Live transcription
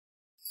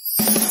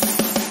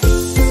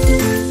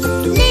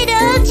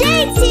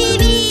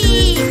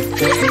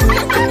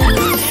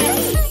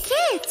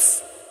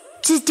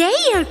Today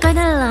you're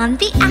gonna learn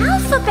the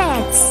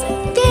alphabets.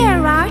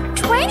 There are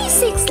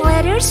 26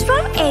 letters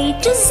from A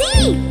to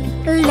Z.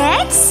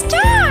 Let's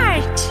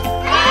start!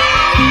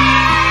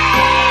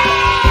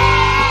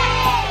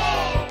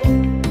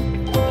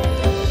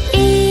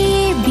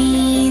 A,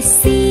 B,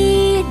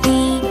 C, D,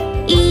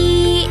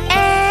 E,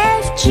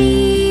 F,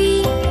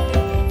 G,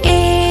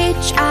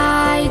 H,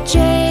 I,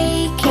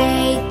 J, K,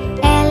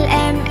 L,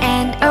 M,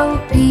 N, O,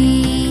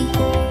 P,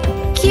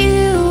 Q,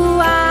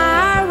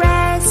 R,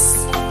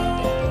 S,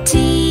 T,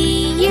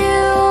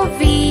 U,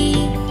 V,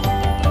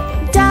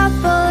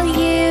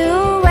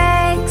 W,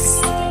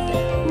 X,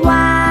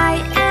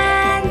 Y,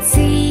 and Z.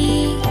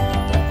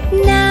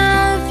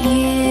 Now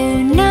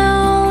you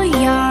know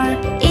your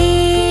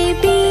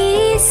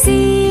ABC.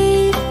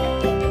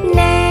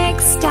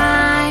 Next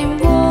time,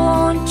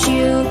 won't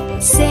you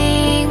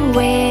sing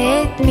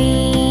with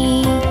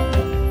me?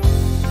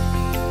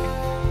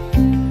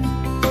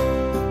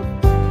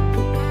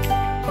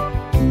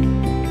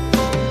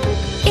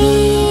 A,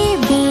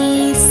 B,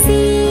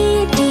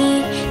 C, D,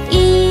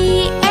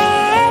 E,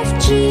 F,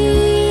 G,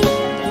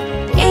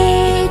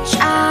 H,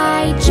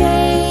 I, J,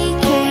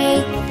 K,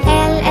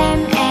 L,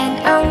 M, N,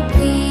 O, P,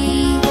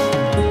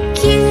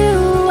 Q,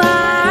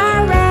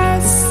 R,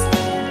 S,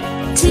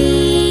 T,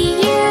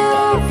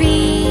 U, V,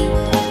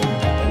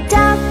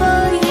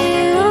 W,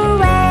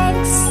 X,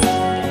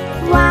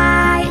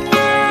 Y,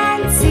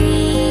 and Z.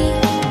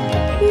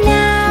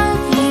 Now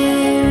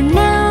you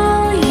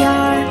know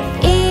your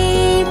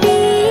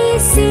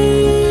ABC.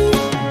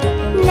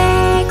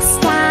 Next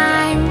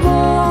time,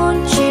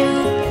 won't you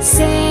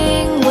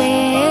sing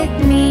with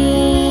me?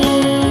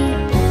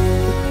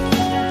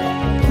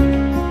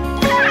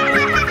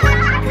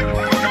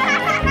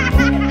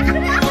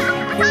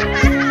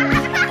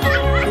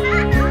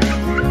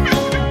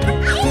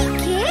 Hey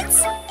kids,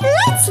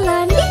 let's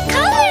learn the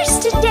colors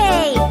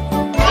today.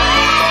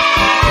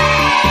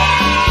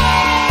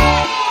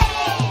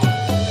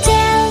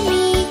 Tell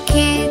me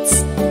kids,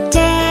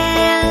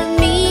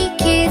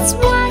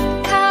 what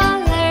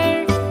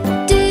color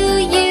do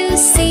you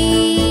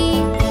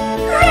see?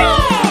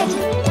 Red!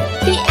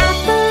 The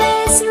apple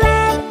is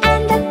red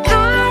and the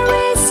car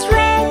is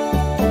red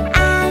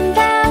and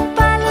the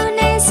balloon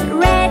is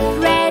red,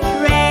 red,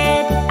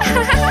 red.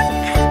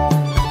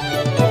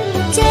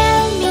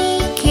 Tell me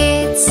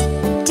kids,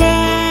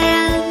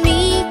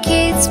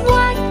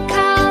 what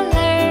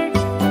color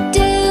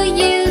do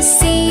you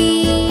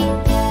see?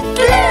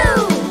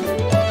 Blue!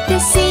 The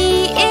sea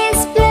is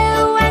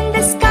blue and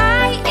the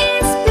sky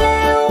is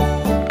blue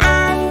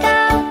and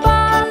the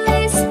ball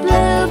is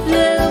blue,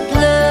 blue,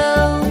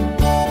 blue.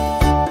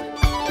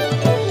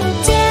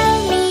 Tell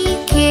me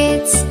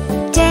kids,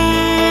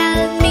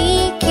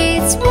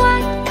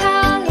 what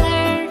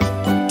color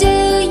do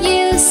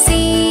you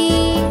see?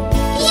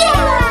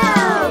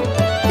 Yellow!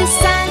 The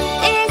sun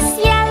is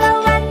yellow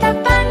and the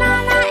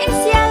banana is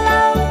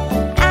yellow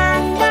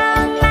and the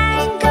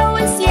mango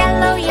is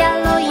yellow,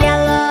 yellow,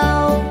 yellow.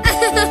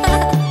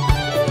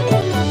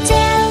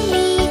 Tell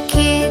me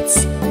kids,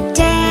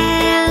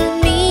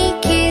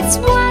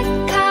 what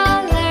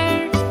color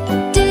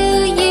do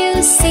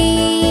you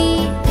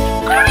see?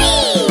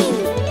 Green!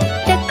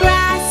 The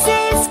grass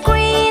is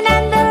green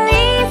and the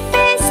leaf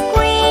is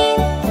green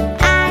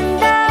and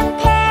the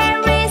pear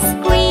is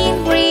green,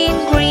 green,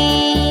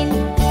 green.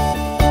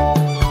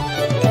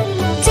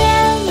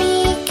 Tell me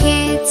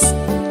kids,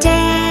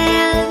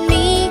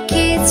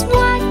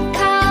 what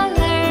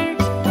color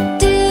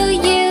do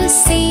you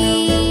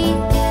see?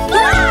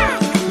 Black!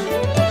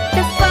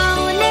 The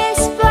phone is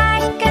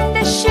black and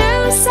the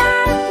shoes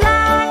are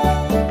black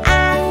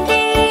and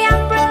the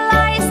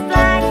umbrella is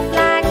black,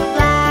 black,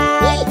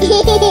 black.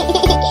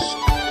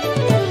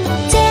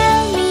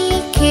 Tell me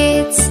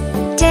kids,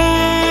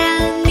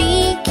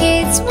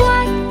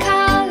 what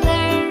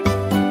color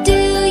do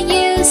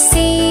you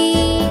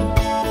see?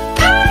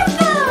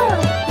 Purple!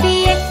 The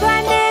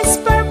eggplant is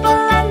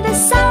purple and the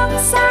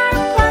socks are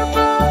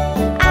purple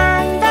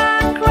and the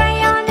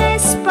crayon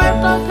is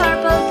purple,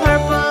 purple,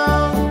 purple.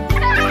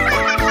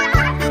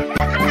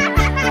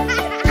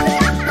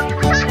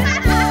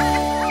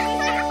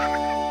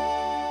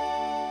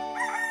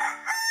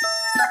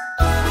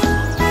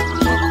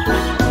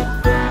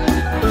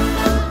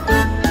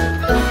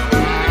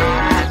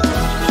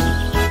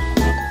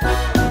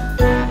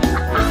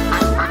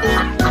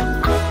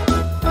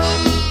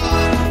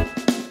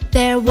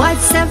 There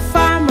was a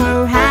farmer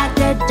who had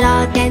a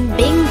dog and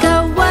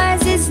Bingo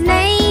was his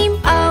name.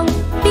 O,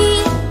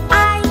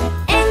 B-I-N-G-O,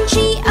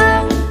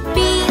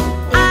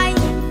 B-I-N-G-O,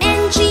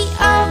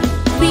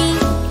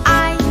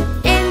 B-I-N-G-O,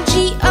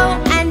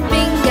 and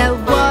Bingo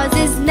was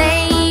his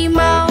name.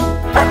 O.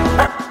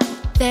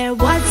 There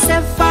was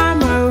a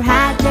farmer who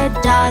had a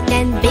dog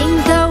and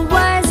Bingo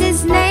was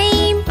his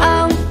name.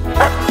 O,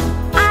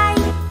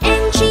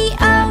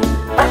 I-N-G-O,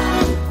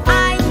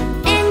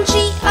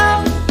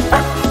 I-N-G-O,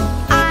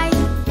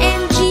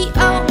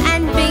 I-N-G-O,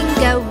 and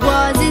Bingo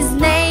was his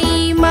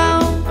name. O.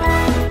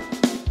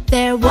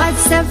 There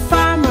was a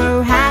farmer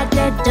who had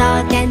a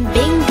dog and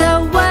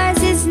Bingo was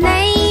his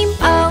name.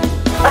 O,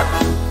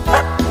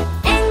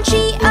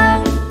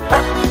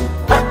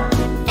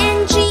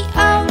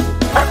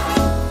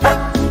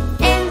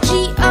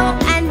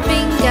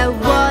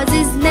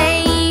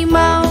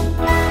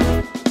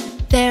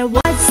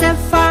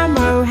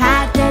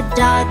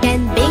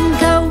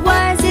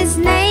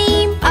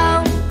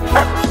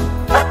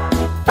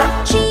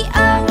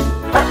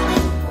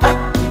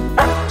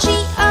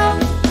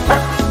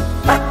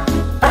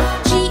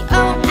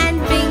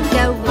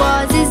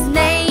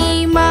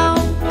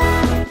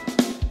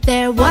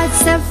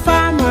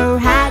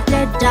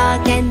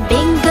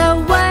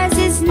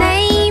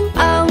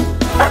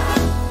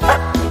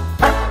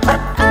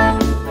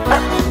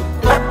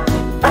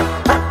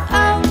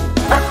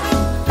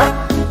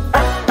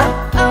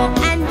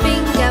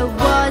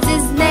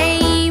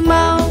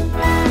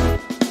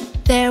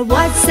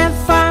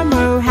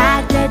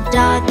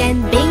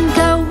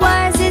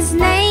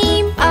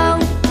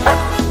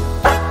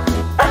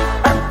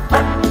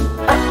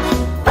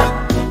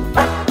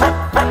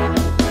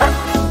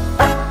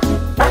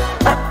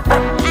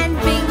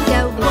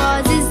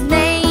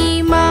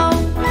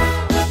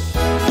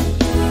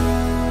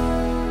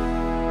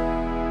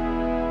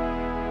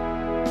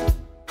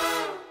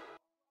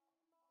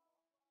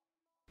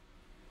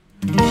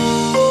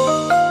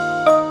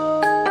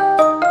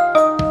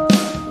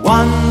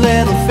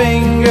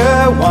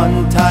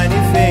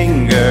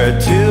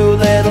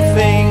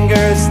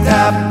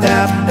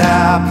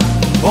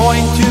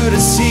 Point to the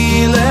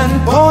ceiling,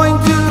 point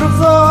to the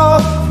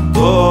floor.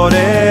 Put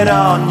it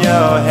on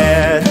your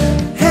head.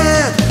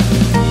 Head.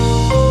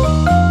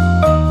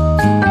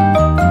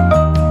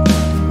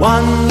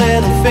 One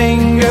little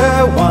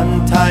finger,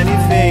 one tiny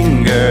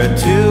finger,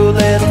 two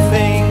little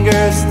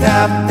fingers,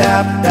 tap,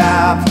 tap,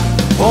 tap.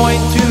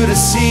 Point to the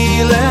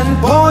ceiling,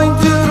 point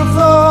to the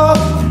floor.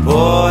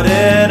 Put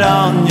it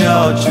on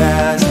your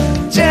chest.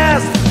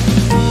 Chest.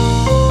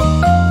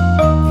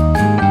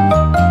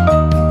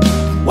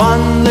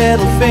 One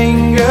little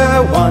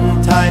finger,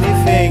 one tiny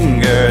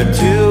finger,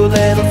 two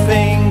little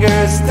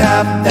fingers,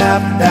 tap,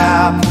 tap,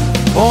 tap.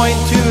 Point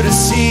to the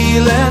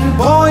ceiling,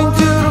 point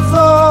to the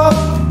floor.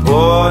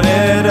 Put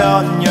it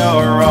on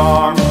your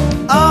arm.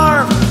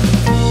 Arm.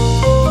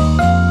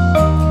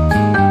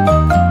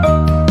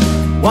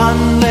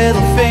 One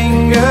little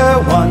finger,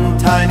 one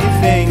tiny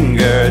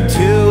finger,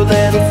 two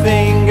little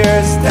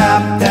fingers,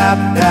 tap, tap,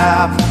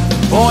 tap.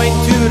 Point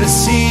to the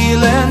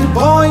ceiling,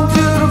 point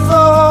to the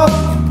floor.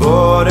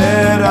 Put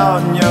it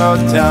on your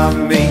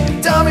tummy.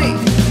 Tummy.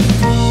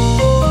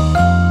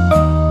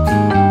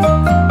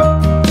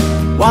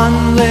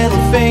 One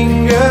little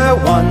finger,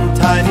 one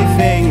tiny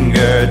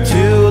finger,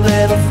 two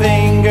little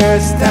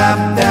fingers,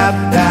 tap, tap,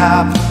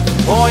 tap.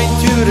 Point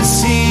to the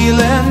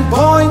ceiling,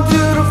 point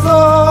to the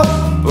floor.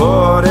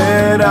 Put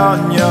it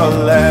on your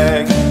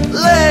leg.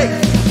 Leg.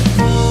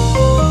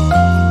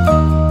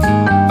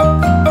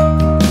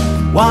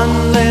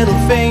 One little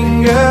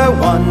finger,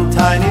 one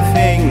tiny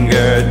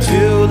finger,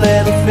 two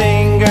little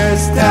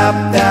fingers, tap,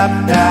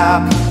 tap,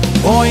 tap.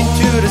 Point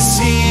to the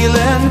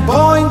ceiling,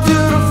 point to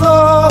the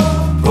floor.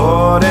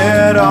 Put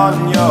it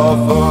on your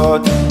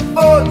foot.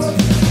 Foot.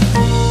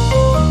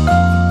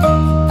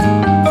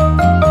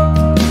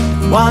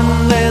 One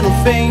little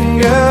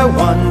finger,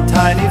 one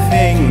tiny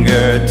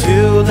finger,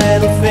 two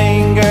little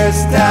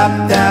fingers,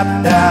 tap,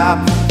 tap, tap.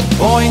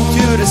 Point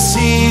to the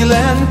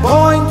ceiling,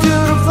 point to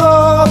the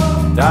floor.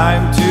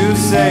 Time to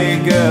say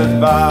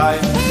goodbye.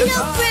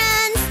 Hello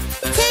friends!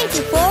 Thank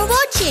you for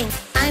watching.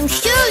 I'm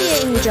sure you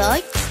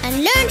enjoyed and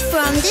learned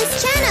from this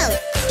channel.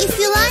 If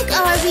you like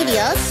our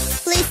videos,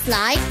 please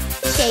like,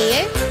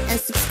 share and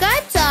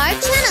subscribe to our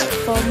channel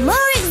for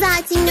more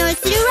exciting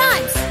nursery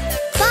rhymes.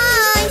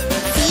 Bye!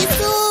 See you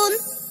soon!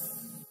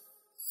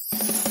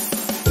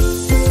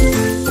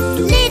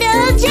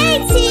 Little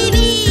JTV!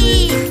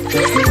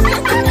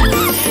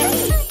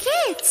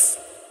 Kids,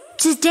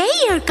 today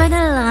you're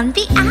gonna learn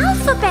the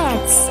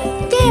alphabets.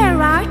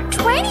 There are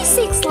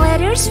 26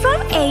 letters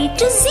from A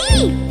to Z.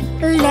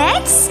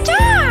 Let's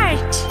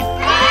start!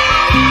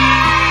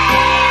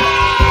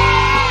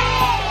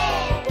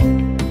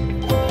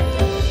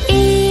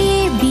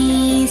 A,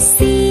 B,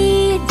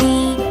 C, D,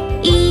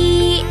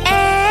 E,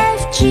 F,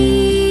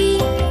 G,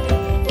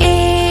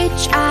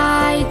 H,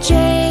 I,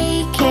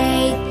 J, K,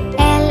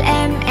 L,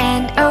 M,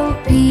 N, O,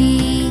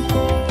 P,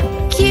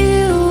 Q,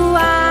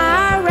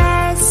 R,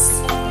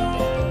 S,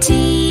 T,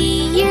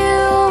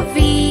 U, V,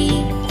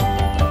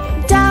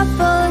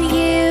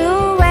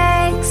 W,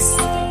 X,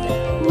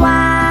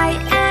 Y,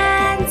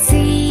 and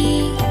Z.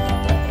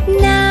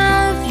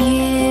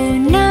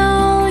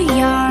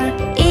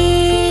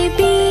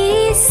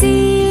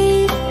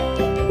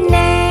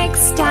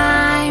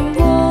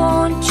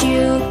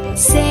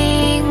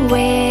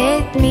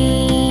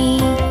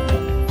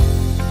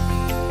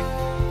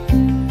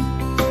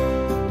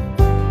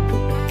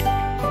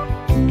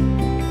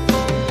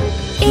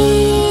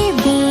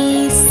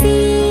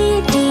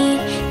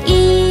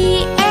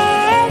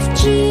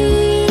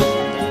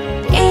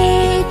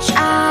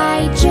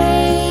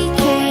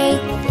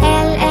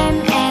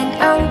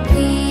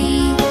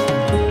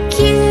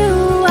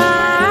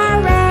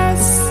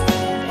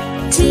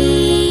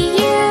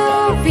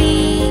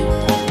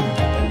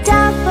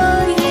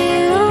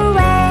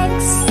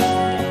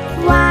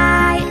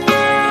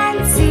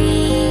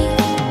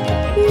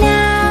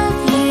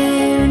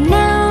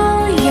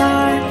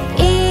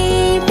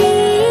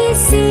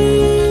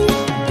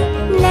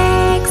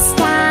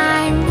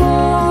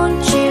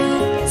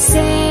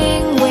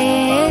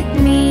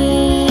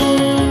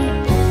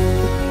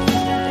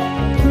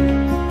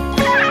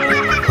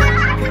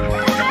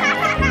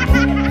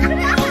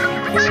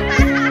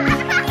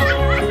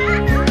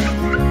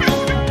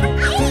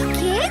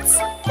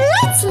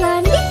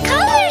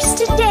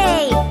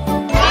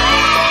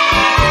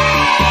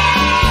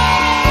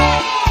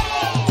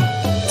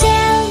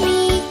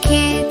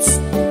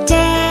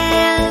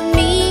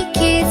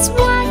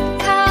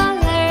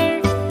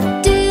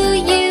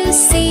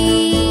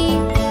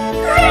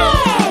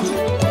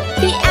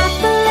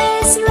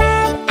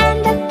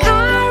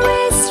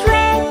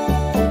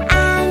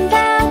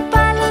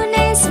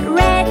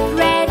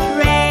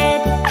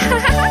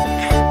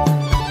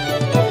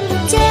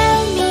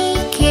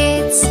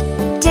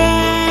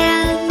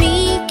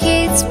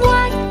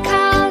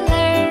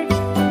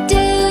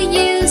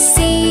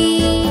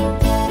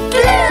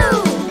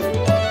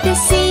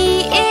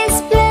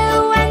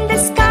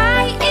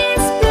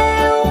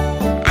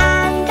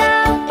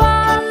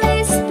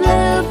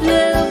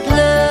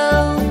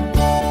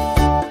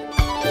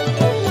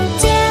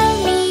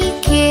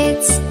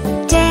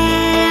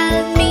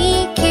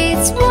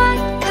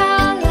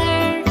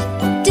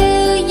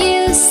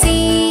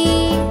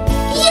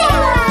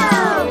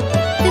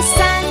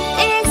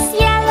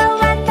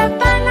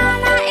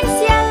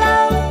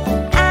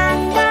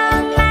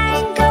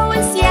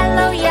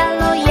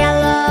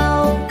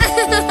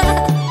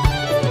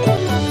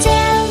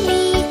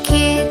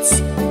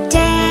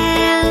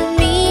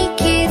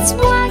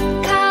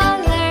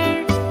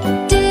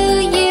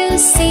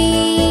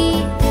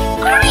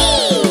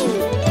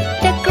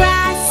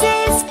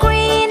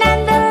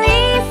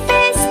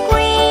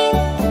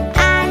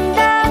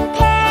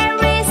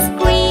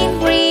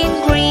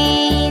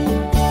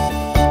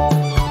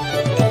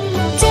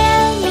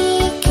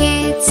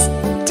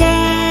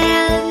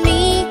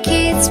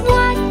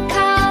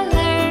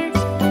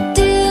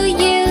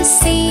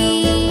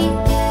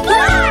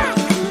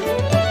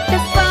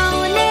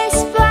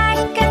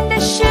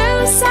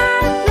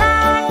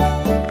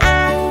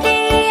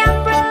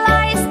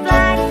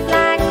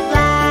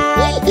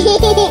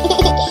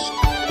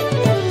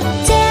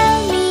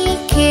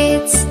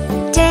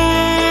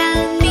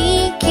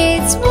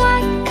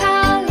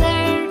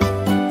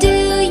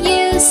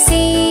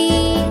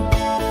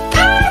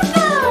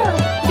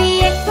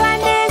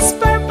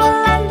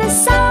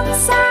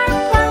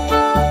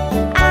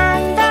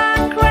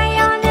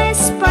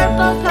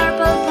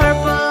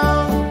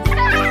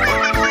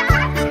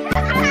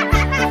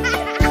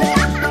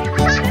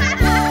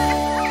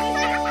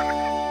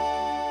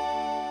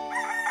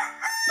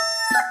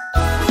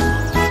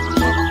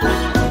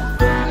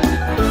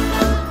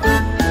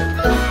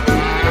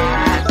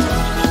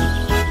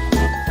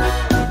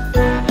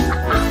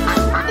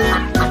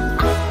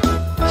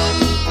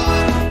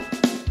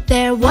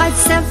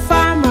 once a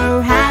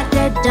farmer had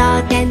a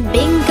dog, and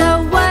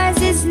Bingo was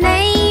his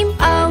name.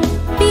 Oh,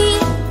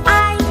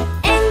 B-I-N-G-O,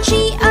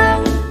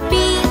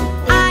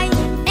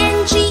 B-I-N-G-O,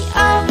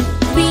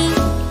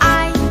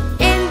 B-I-N-G-O,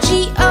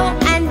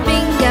 and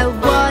Bingo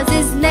was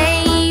his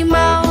name.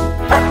 Oh,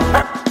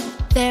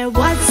 there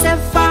was a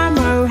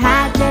farmer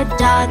had a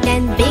dog,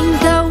 and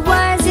Bingo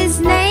was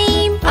his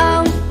name.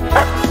 Oh,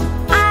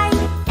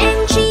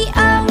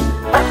 I-N-G-O,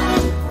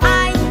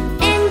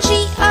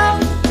 I-N-G-O,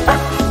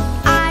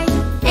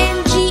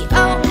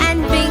 I-N-G-O,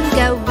 and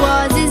Bingo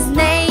was his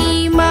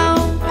name.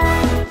 Oh,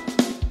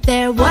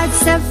 there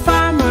was a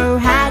farmer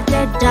had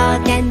a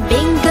dog, and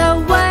Bingo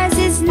was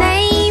his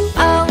name.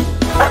 Oh,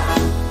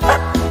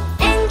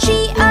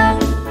 N-G-O,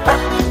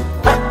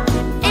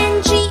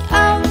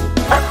 N-G-O,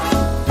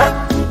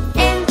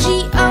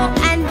 N-G-O,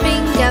 and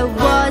Bingo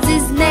was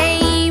his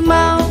name.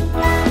 Oh,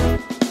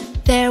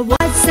 there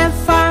was a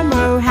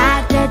farmer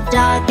had a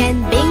dog,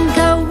 and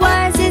Bingo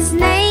was his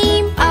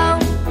name. Oh,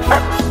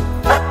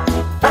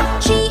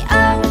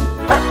 G-O,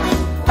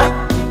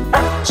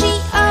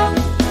 G-O,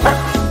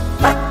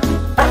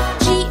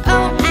 G-O,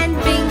 and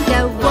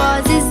Bingo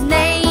was his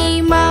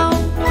name. Oh,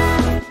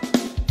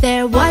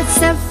 there was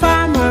a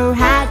farmer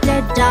had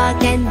a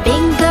dog, and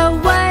Bingo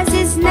was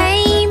his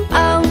name.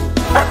 Oh,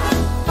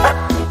 oh,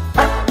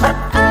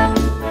 oh,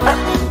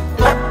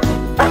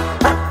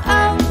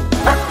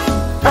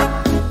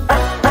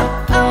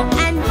 oh,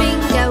 and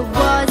Bingo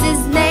was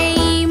his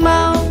name.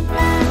 Oh,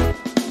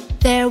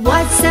 there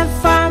was a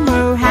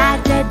farmer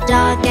had a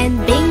dog,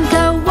 and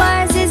Bingo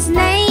was his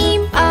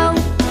name. Oh,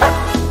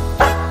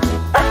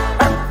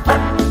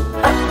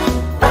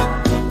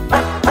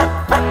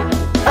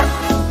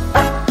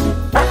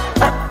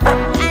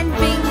 and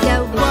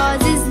Bingo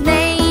was his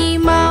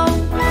name. Oh,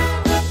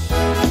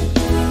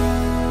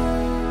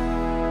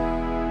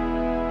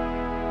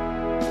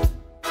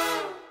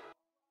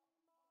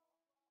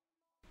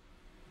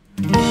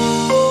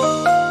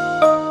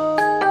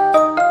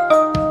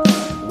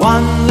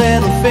 One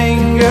little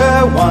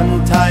finger,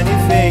 one tiny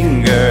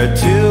finger,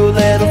 two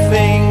little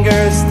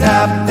fingers,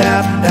 tap,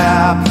 tap,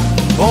 tap.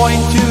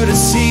 Point to the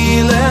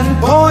ceiling,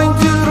 point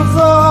to the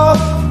floor,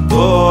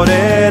 put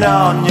it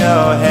on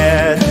your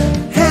head.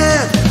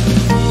 Head.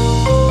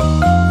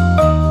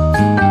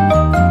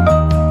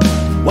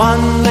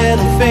 One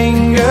little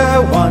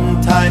finger,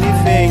 one tiny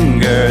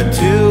finger,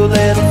 two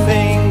little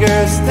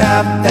fingers,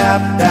 tap,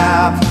 tap,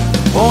 tap.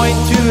 Point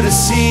to the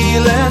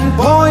ceiling,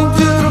 point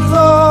to the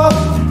floor,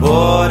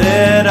 put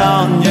it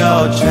on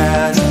your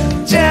chest.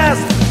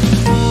 Chest.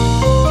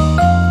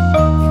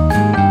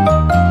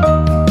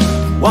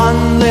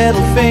 One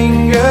little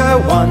finger,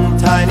 one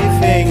tiny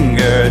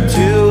finger,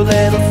 two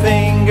little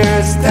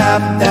fingers,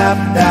 tap, tap,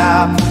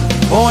 tap.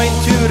 Point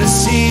to the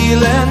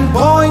ceiling,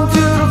 point to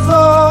the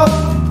floor,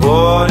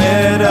 put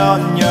it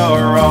on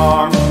your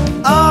arm.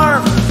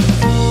 Arm.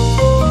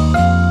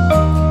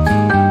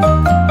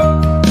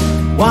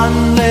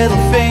 One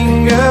little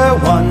finger,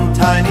 one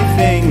tiny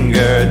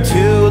finger,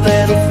 two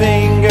little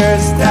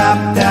fingers,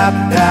 tap, tap,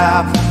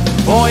 tap.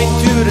 Point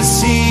to the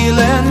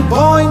ceiling,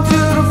 point to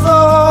the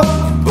floor,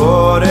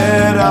 put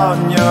it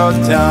on your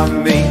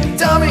tummy.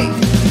 Tummy.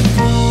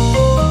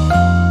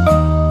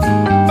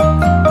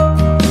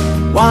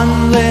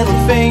 One little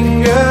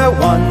finger,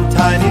 one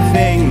tiny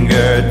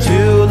finger,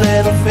 two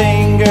little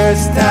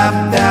fingers,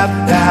 tap, tap,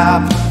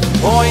 tap.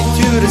 Point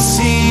to the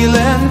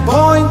ceiling,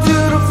 point to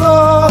the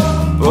floor,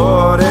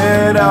 put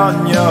it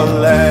on your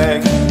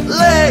leg.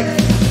 Leg.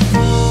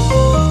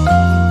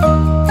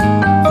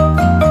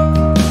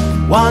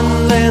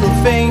 One little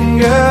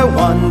finger,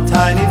 one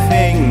tiny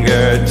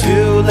finger,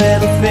 two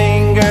little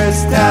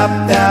fingers, tap,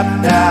 tap,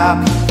 tap.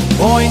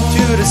 Point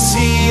to the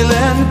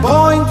ceiling,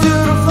 point to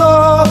the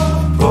floor,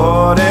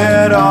 put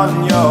it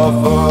on your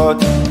foot.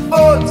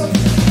 Foot.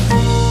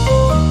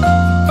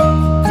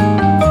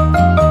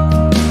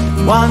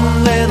 One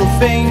little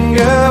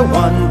finger,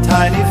 one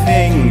tiny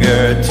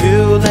finger,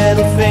 two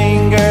little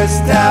fingers,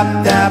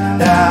 tap, tap,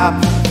 tap.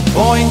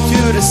 Point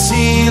to the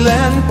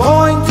ceiling,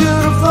 point to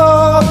the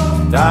floor,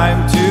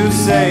 time to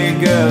say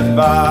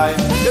goodbye.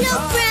 Hello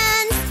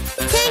friends!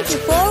 Thank you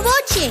for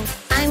watching.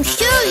 I'm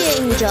sure you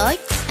enjoyed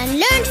and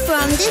learned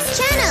from this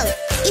channel.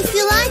 If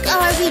you like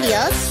our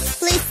videos,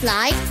 please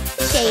like,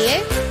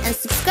 share and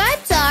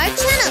subscribe to our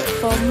channel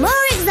for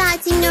more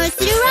exciting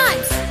nursery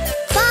rhymes.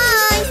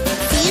 Bye!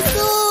 See you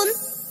soon!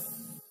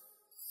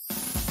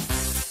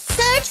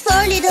 Search for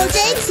Little J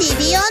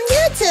TV on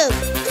YouTube.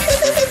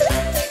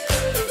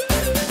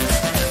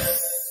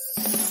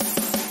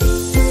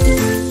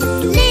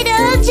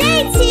 Little J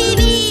TV!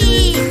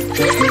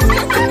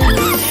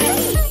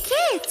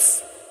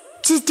 kids!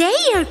 Today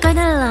you're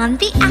gonna learn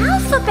the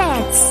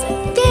alphabets.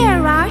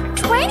 There are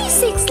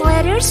 26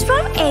 letters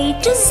from A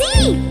to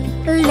Z.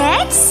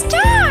 Let's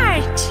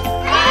start!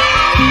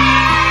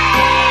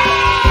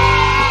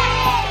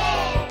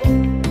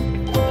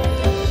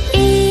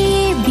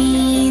 A,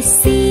 B,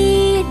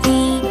 C, D,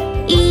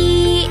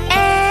 E,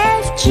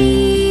 F,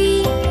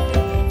 G,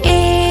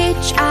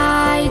 H,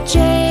 I,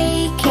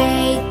 J, K,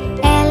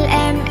 L,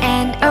 M,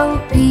 N, O,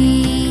 P,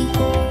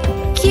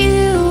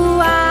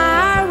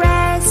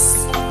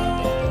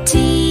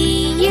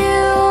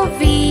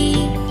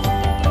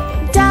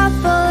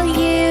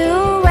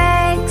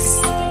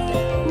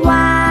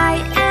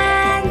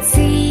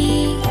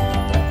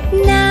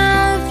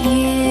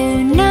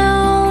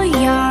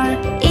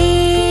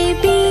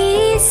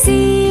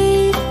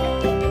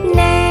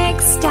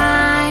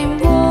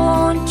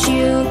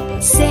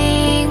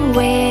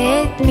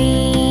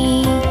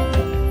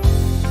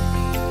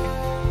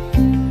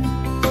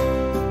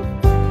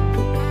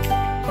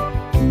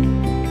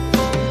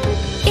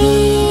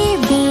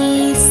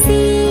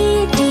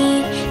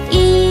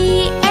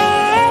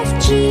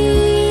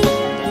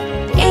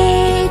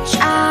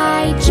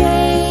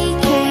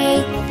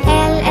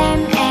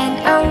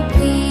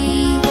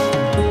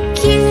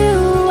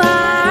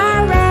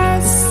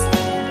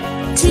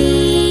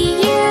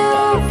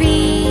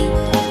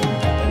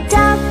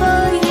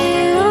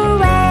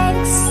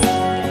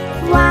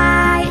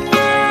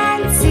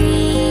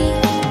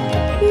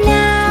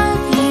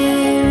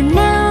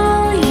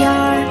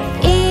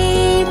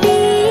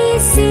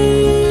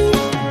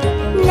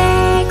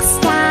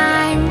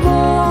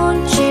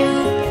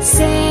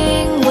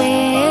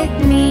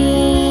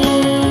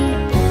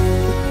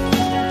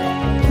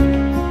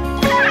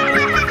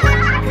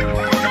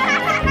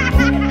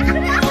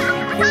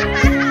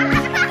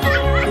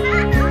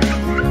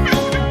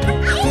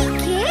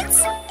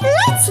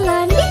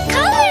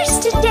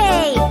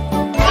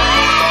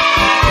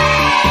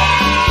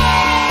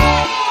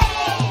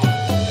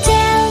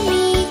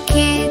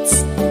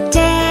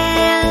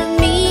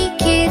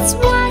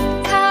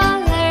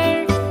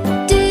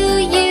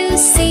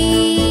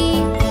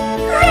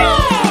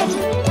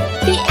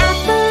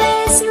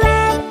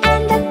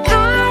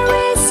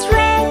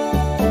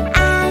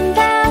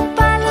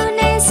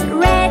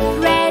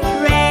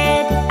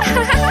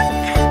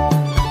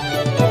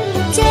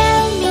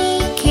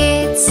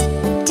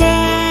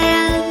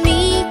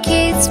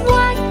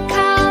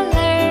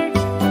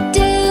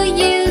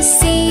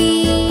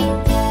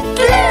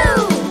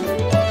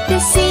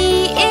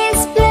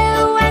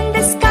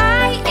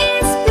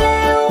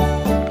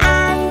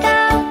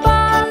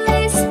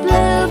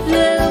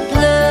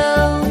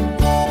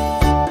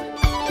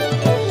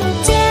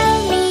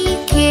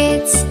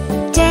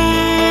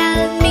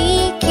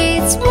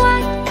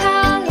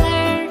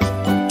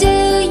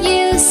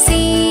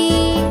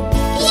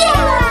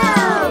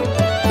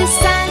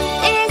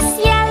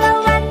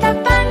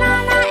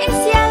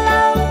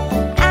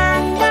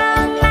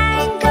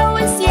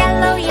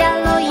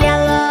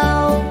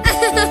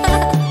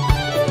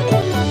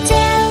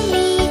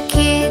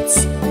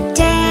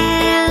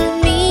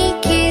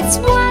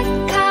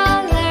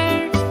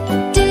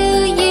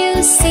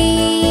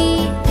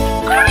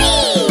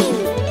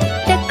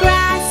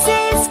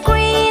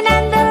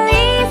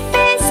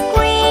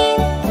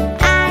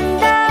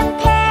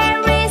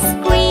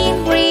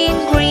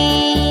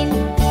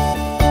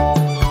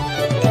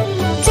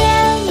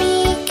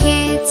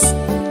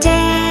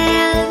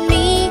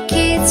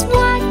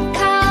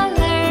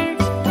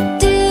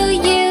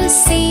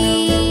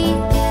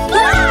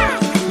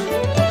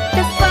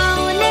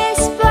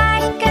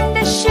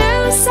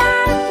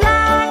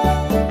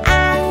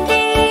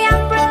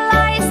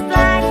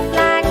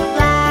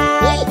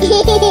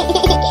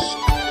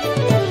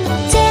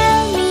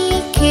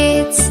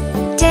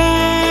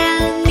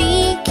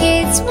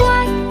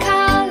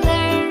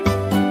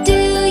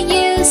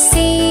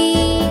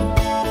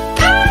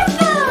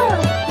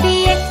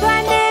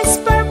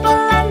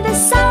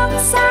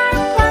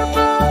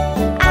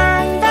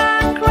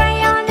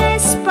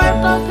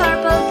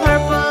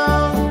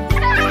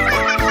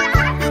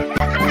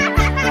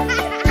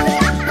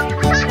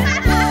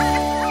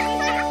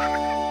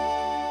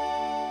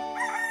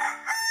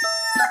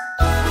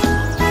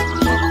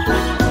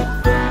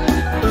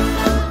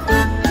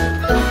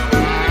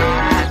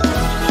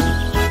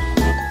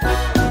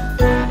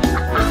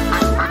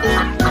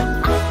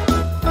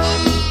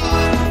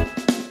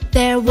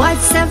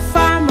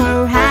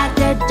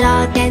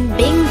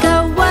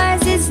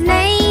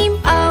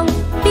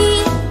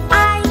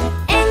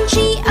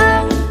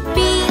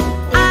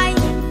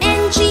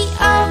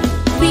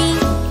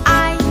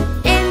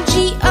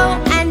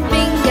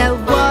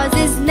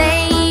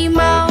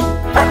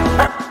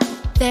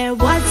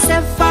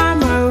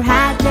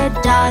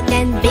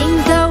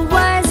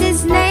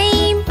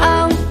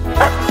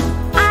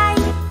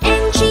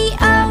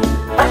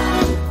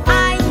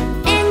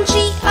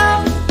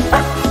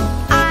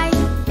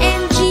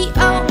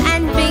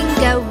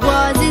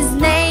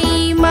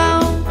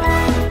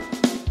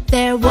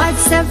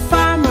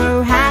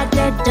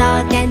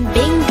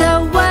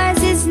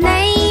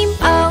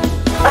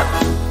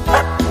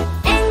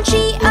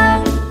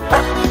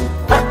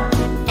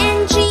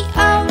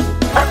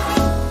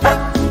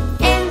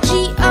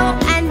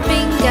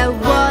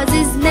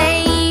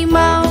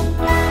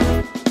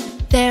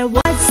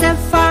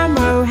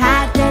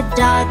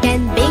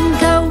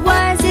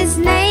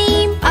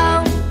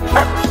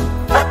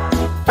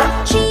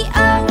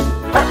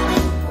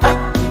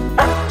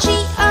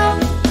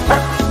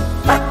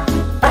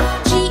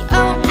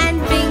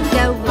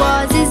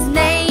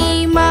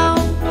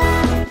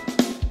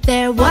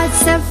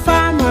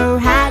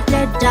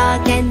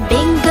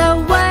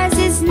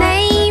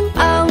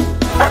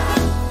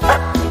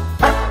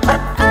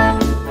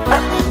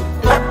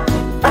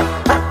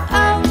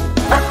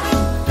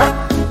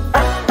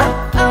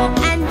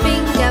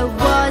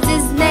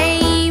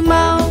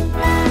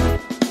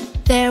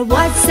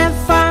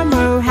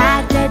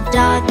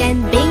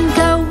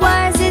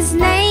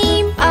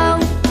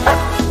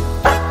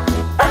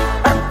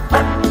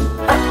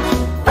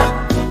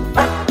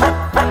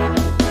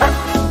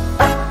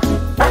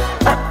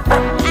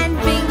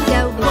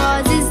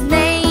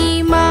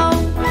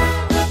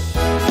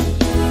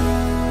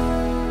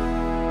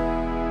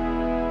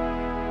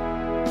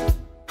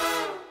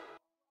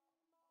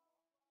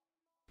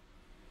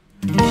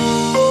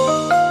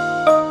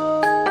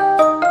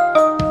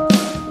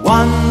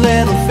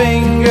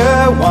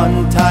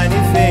 one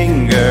tiny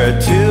finger,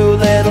 two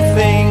little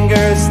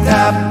fingers,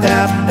 tap,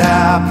 tap,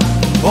 tap.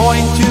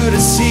 Point to the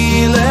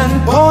ceiling,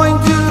 point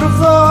to the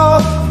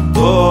floor,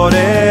 put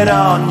it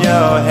on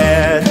your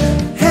head,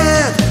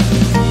 head.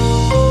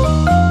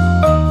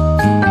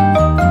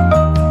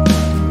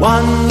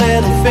 One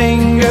little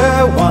finger,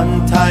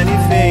 one tiny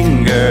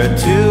finger,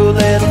 two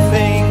little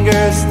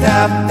fingers,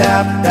 tap,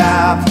 tap,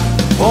 tap.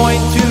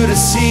 Point to the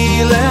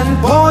ceiling,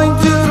 point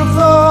to the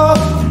floor,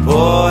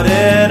 put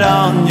it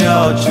on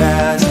your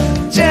chest,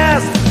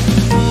 chest.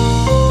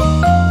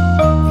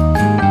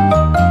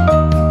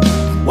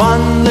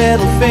 One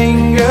little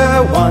finger,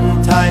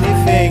 one tiny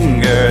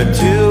finger,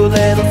 two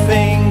little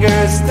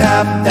fingers,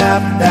 tap,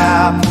 tap,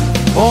 tap.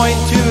 Point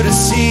to the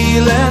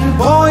ceiling,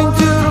 point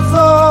to the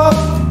floor,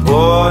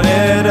 put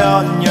it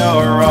on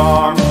your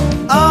arm,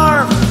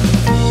 arm.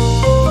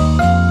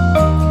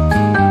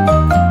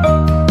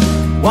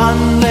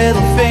 One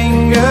little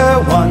finger,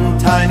 one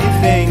tiny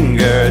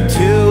finger,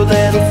 two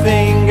little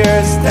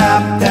fingers,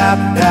 tap, tap,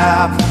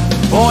 tap.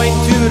 Point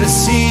to the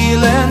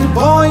ceiling,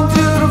 point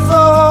to the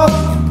floor,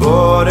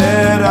 put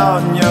it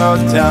on your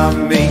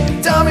tummy,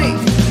 tummy.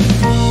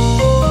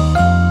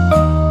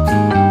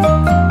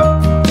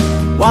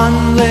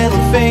 One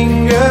little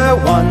finger,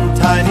 one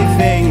tiny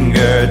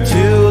finger,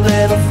 two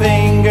little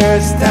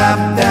fingers, tap,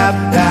 tap,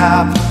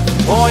 tap.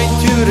 Point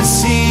to the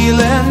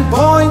ceiling,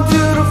 point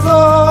to the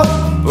floor,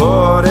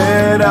 put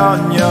it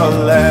on your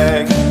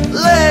leg,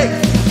 leg.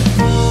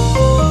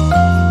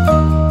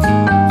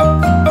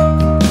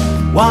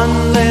 One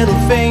little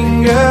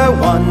finger,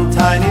 one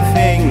tiny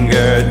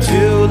finger,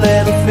 two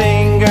little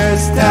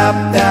fingers, tap,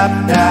 tap,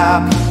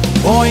 tap.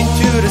 Point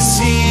to the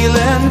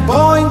ceiling,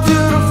 point to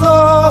the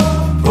floor,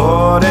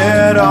 put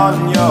it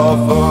on your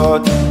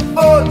foot,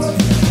 foot.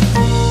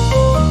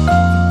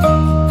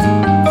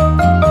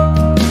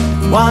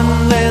 One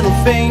little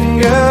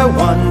finger,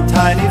 one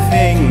tiny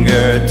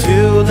finger,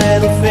 two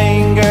little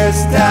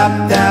fingers,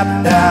 tap,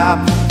 tap, tap.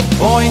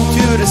 Point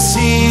to the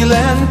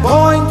ceiling,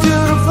 point to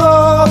the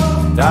floor,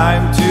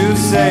 time to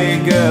say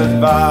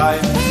goodbye.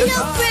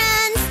 Hello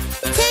friends,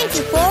 thank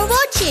you for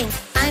watching.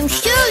 I'm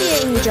sure you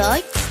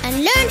enjoyed and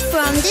learned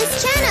from this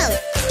channel.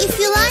 If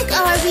you like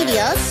our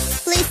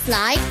videos, please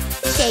like,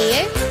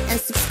 share and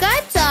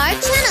subscribe to our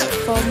channel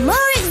for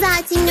more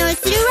exciting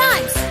nursery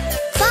rhymes.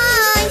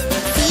 Bye!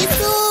 See you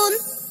soon!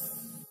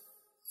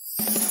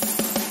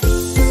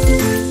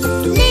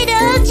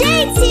 Little J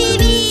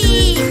TV!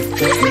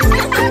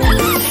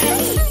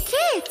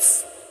 Kids,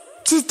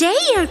 today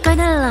you're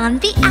gonna learn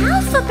the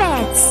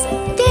alphabets.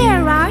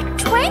 There are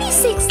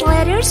 26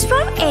 letters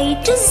from A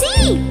to Z.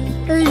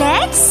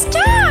 Let's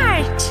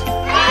start!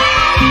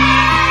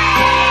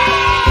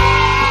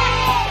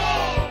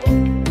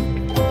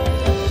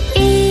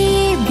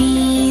 A,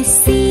 B,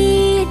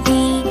 C, D,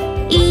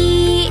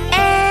 E,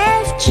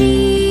 F, G,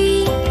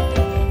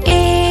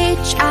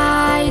 H,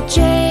 I, J,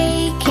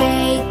 K,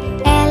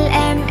 L,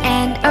 M,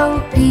 N,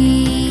 O,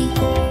 P,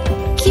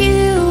 Q,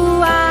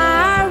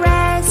 R,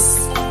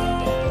 S,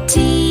 T,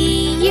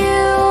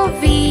 U,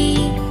 V,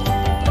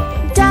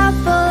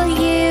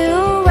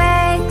 W,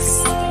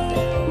 X,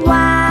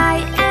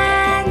 Y,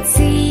 and Z.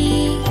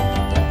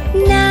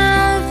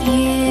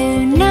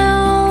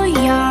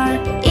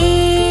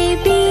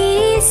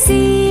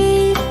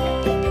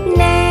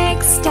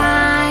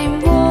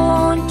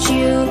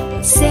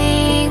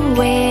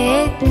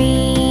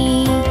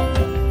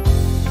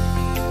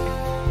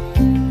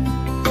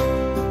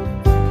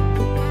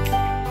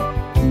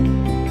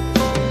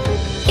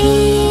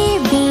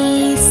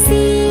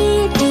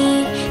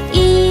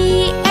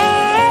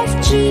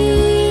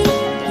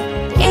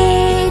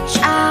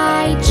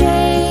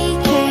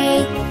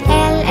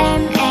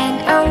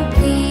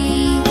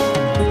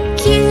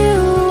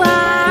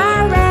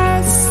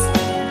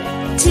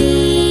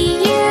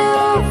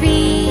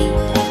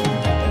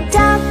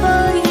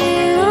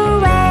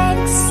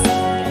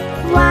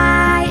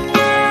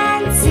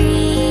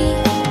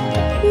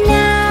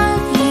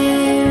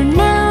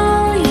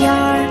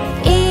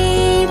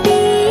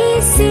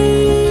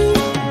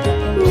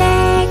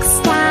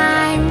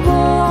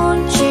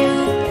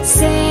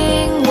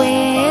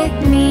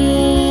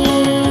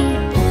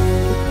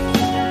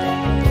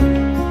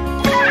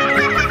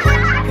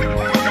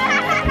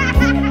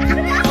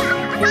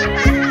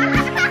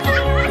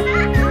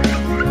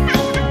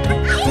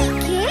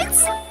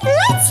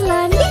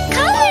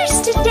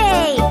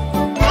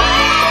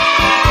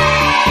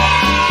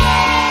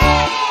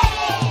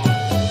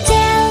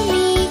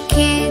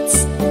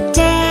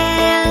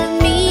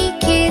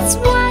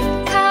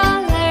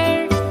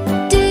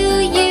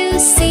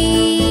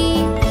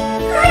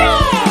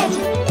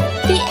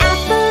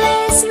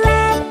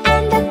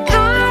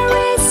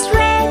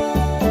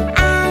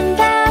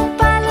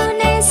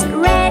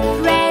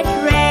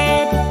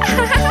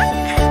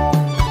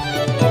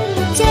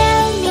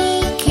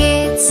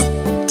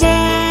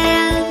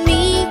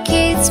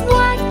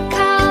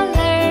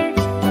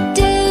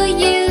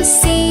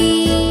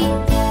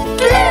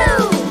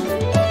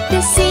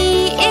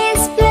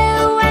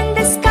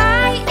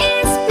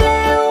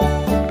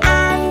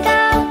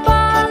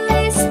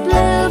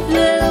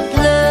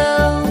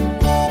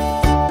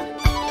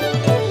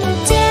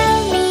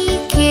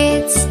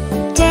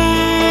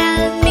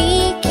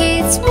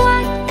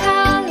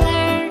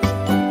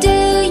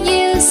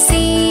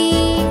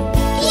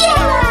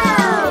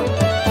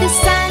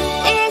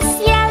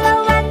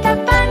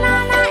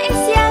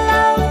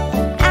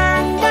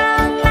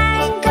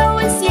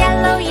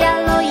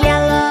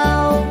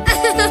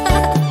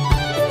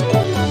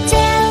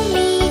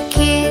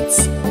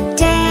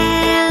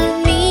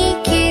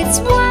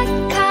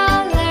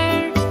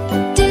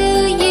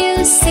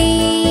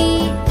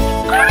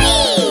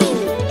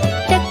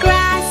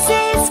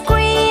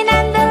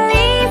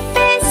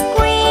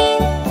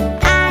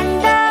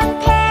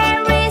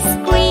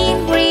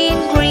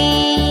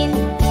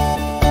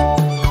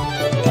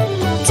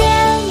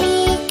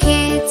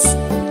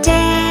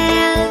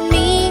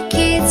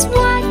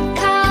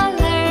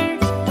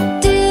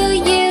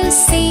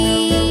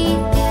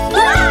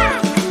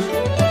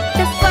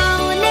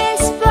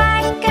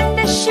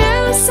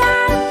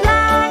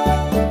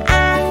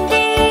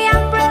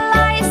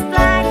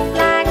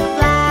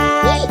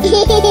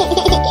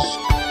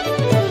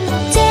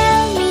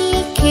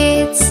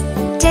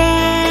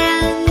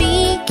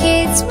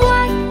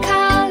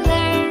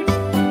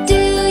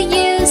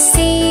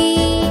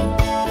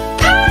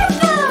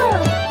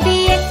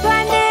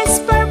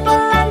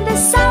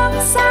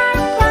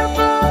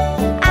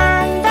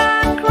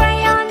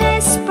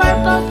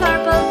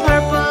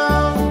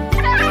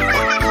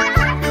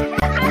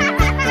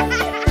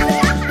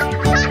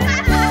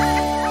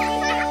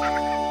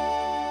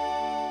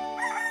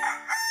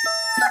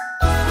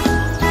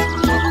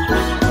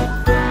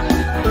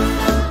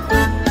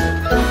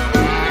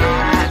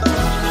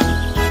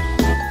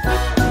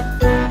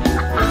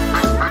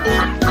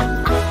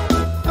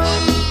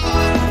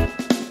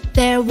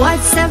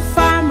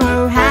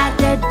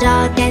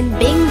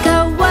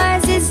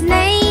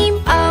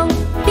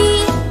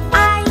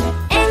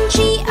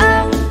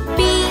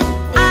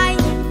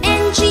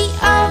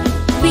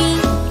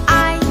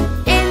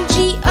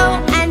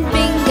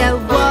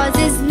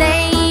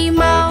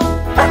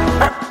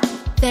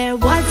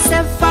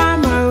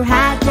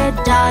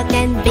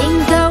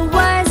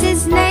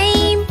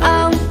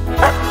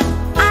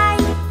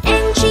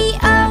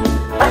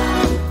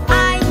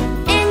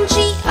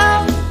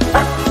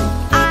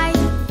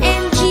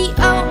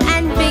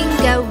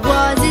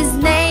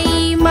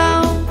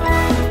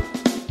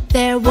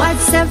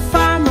 was a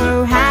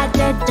farmer had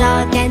a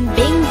dog, and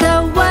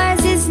Bingo was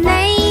his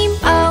name.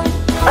 Oh,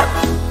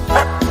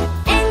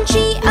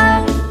 N-G-O,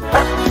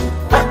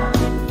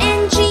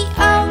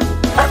 N-G-O,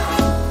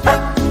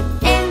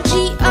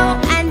 N-G-O,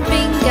 and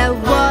Bingo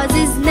was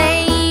his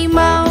name.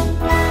 Oh,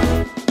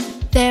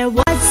 there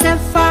was a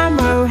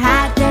farmer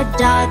had a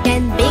dog,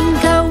 and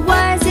Bingo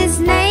was his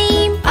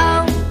name.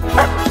 Oh,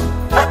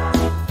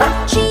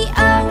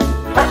 G-O,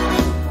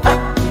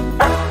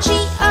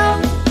 G-O,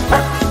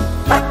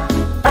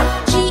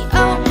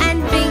 G-O, and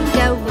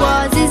Bingo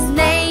was his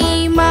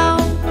name. Oh,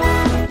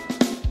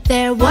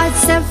 there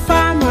was a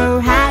farmer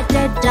had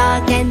a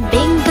dog, and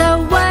Bingo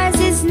was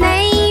his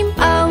name.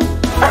 Oh,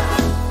 oh,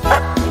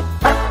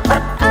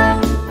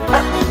 oh,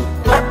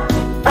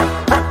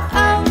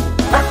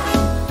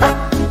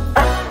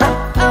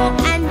 oh,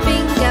 and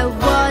Bingo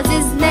was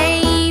his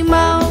name.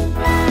 Oh,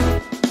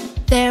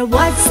 there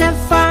was a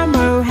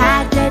farmer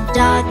had a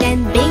dog,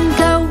 and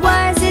Bingo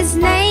was his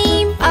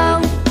name.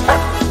 Oh,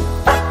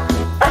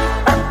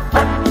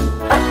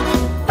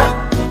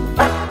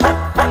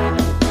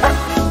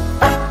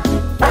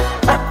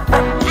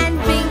 and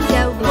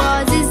Bingo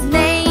was his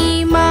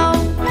name. Oh,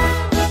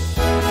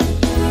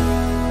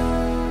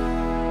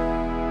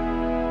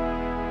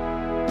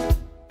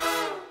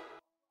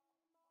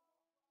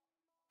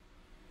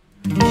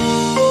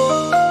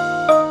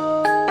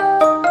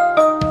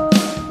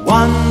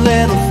 One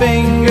little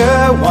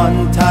finger,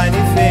 one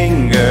tiny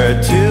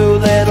finger, two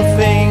little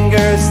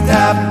fingers,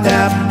 tap,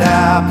 tap,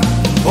 tap.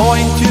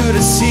 Point to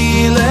the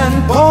ceiling,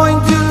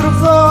 point to the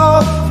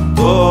floor,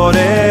 put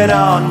it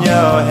on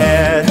your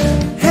head,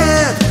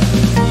 head.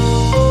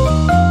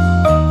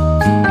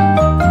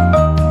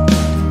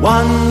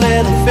 One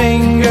little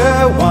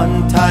finger,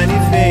 one tiny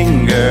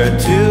finger,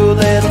 two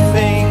little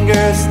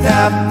fingers,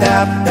 tap,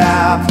 tap,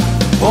 tap.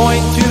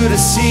 Point to the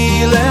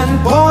ceiling,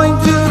 point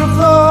to the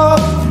floor,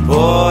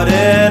 put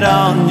it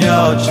on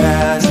your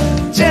chest,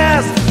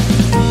 chest.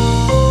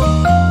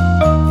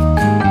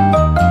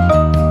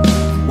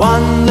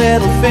 One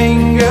little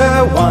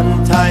finger,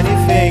 one tiny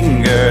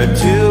finger,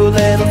 two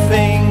little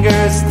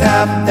fingers,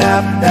 tap,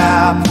 tap,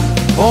 tap.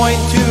 Point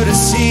to the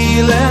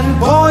ceiling,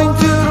 point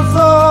to the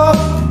floor,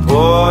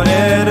 put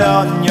it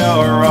on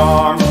your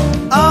arm,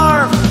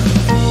 arm.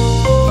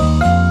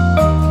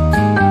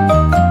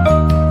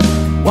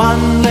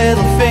 One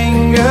little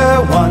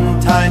finger, one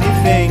tiny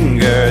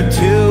finger,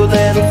 two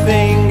little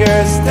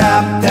fingers,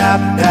 tap,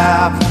 tap,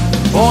 tap.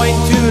 Point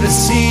to the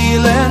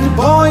ceiling,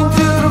 point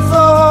to the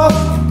floor,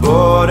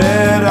 put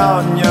it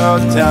on your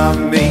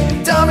tummy,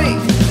 tummy.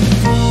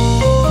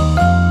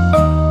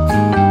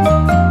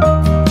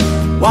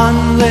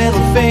 One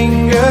little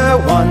finger,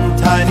 one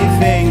tiny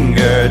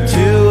finger,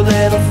 two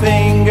little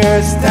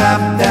fingers,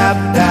 tap, tap,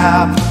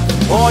 tap.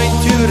 Point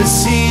to the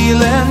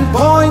ceiling,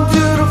 point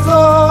to the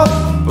floor,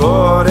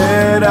 put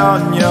it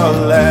on your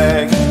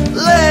leg,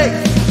 leg.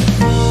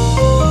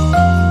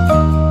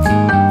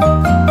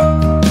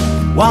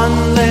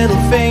 One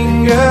little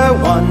finger,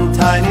 one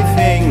tiny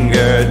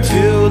finger,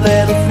 two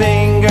little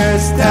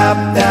fingers, tap,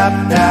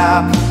 tap,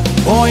 tap.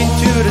 Point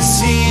to the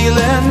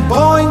ceiling,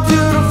 point to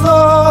the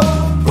floor,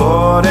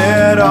 put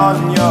it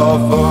on your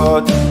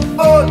foot,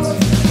 foot.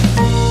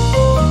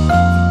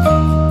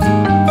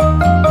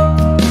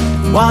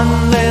 One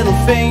little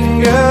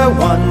finger,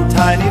 one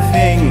tiny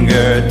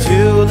finger,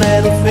 two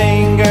little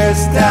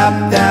fingers,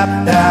 tap,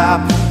 tap, tap.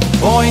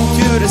 Point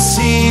to the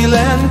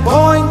ceiling,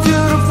 point to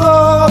the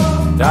floor,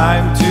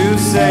 time to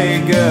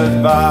say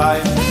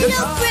goodbye.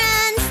 Hello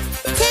friends!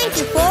 Thank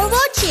you for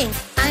watching.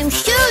 I'm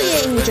sure you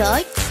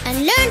enjoyed and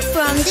learned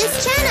from this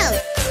channel.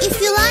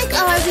 If you like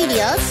our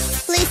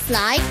videos, please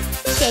like,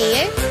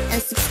 share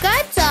and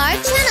subscribe to our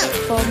channel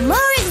for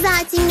more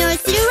exciting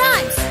nursery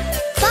rhymes.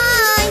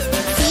 Bye!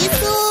 See you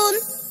soon!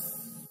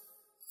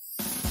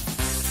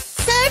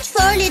 Search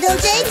for Little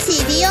J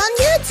TV on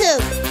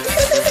YouTube.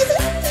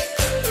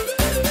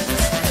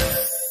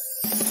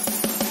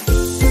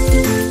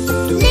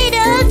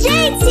 Little J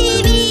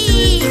TV!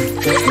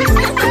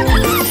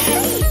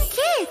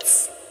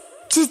 kids,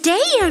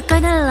 today you're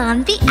gonna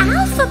learn the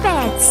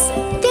alphabets.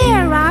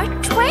 There are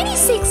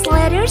 26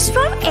 letters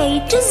from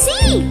A to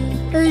Z.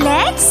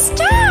 Let's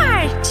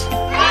start!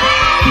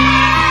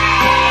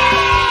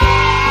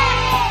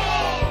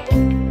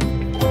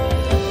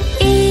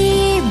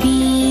 A,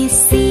 B,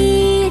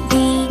 C, D,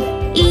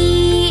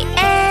 E,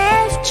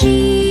 F,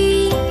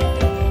 G,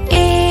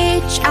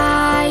 H,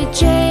 I,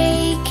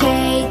 J, K,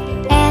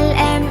 L,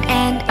 M,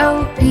 N,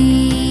 O,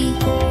 P,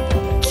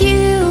 Q,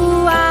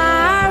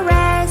 R,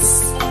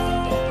 S,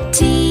 T,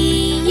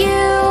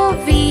 U,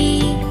 V,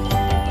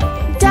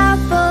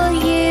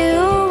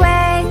 W,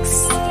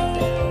 X,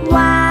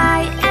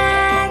 Y,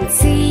 and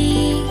Z.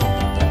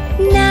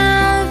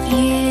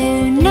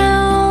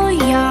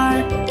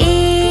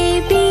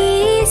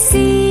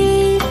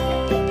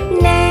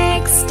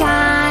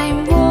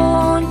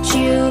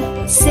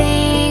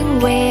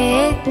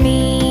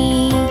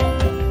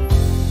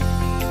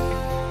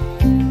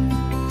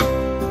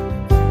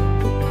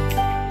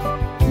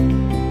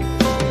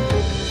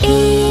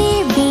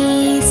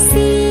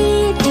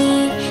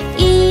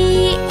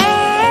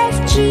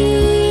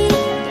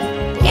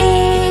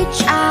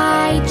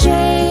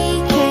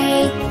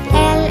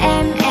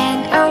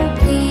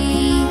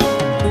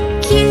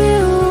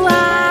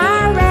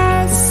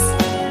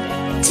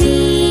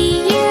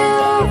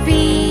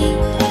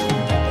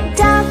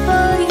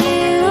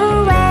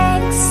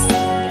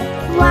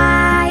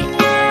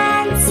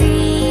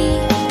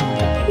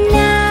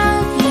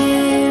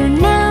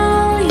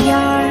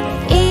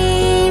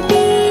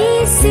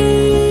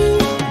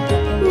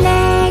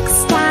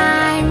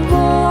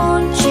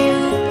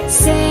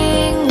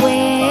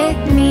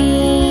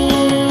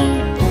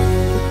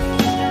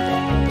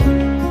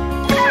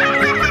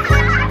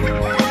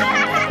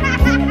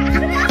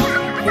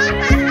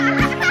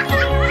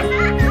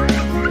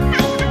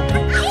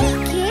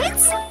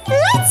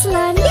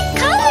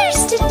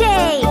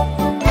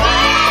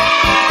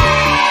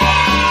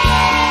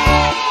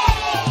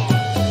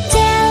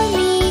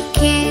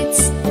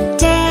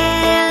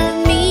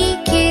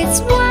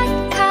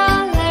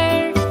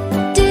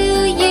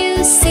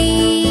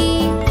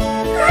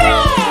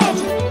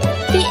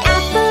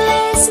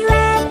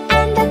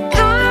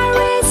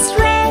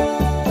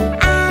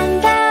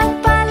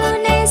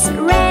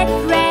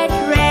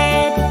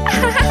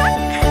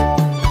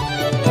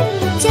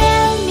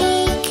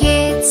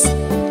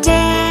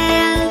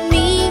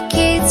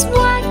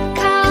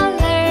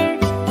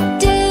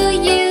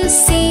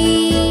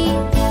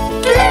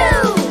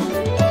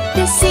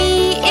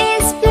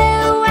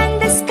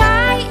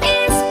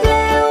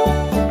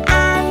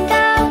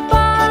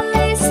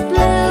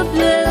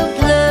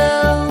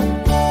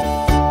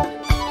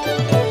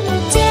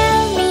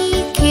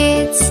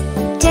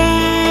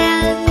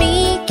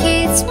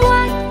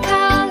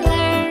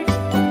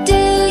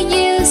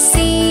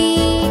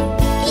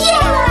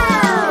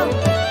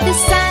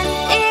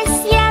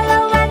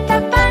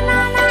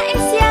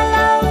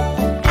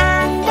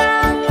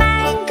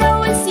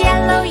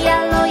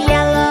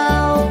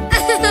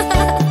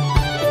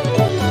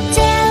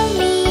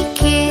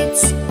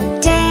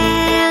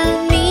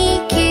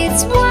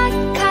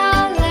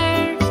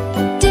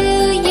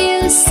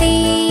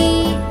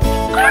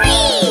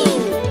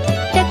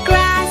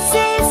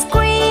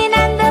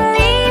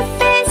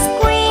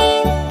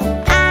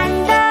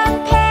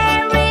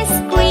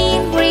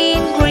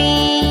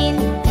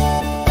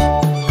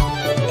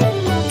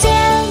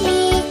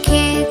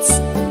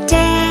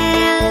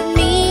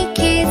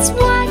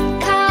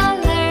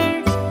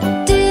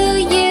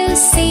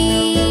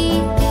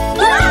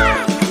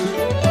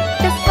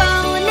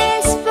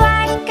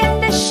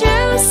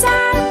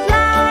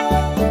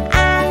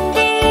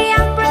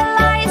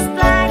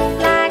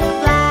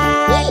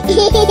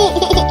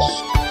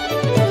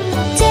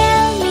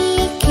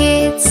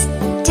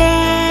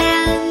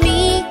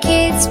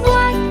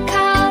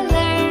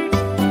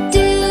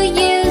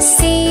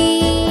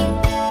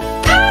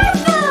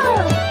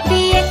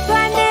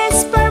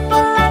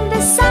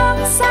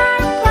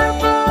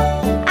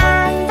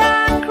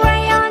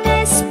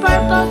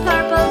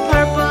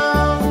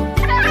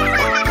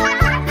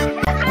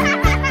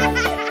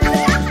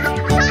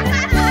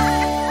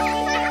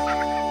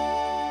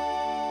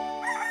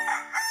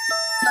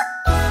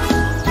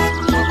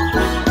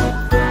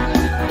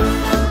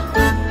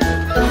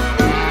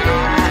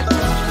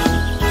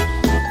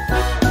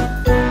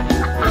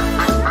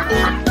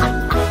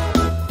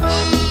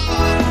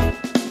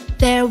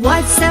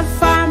 was a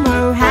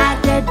farmer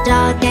had a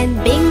dog,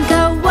 and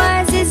Bingo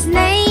was his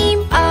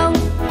name. Oh,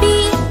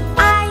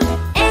 B-I-N-G-O,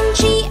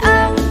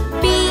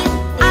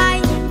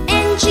 B-I-N-G-O,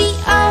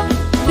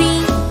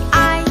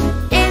 B-I-N-G-O,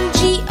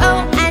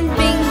 and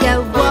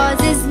Bingo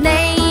was his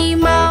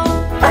name. Oh,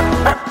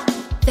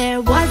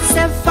 there was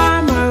a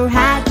farmer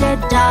had a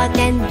dog,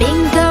 and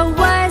Bingo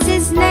was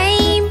his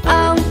name.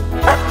 Oh,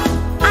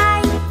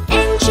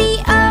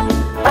 I-N-G-O,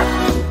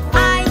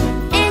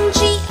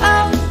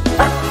 I-N-G-O,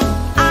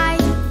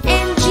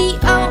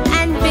 I-N-G-O,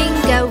 and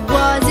Bingo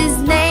was his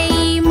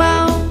name.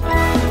 Oh,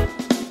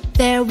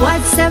 there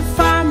was a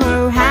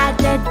farmer had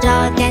a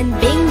dog, and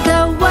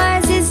Bingo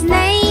was his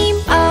name.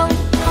 Oh,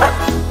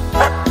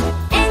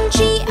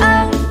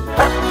 N-G-O,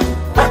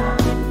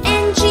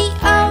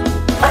 N-G-O,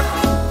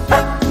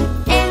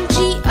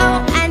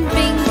 N-G-O, and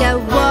Bingo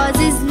was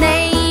his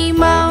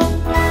name. Oh,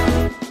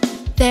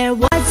 there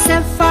was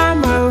a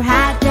farmer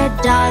had a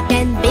dog,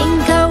 and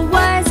Bingo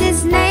was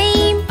his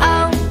name.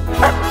 Oh,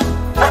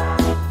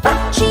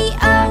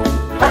 G-O,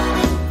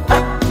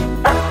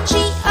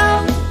 G-O,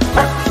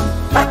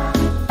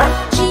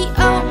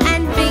 G-O,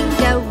 and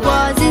Bingo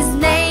was his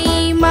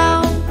name.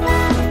 Oh,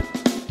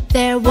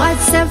 there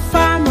was a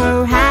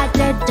farmer had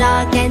a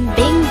dog, and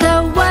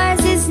Bingo was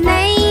his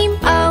name.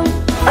 Oh,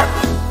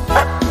 oh,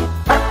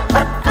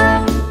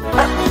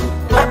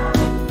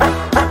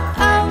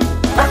 oh,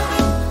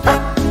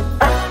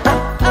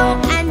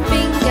 oh, and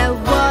Bingo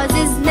was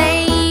his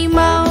name.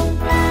 Oh,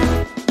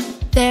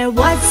 there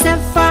was a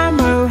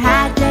farmer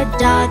had a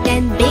dog,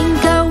 and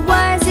Bingo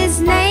was his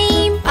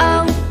name.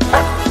 Oh,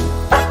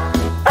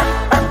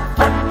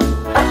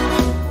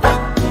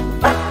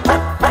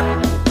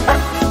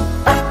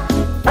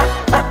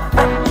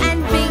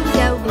 and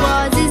Bingo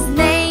was his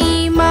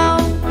name. Oh,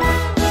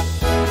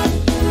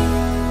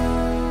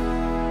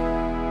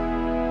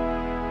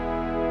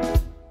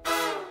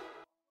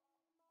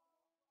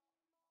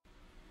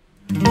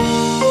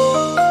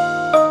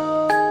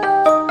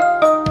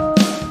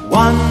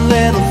 One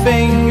little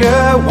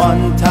finger,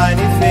 one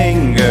tiny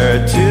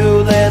finger,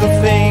 two little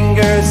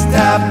fingers,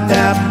 tap,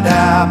 tap,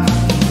 tap.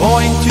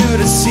 Point to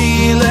the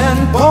ceiling,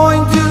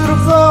 point to the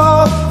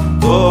floor,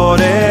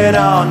 put it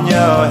on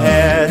your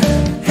head,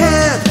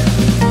 head.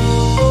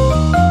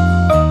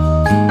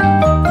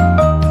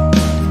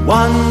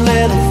 One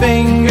little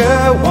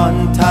finger,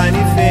 one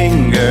tiny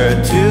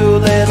finger, two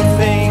little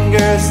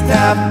fingers,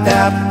 tap,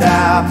 tap,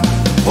 tap.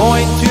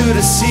 Point to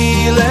the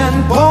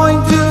ceiling,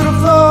 point to the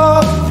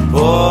floor,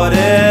 put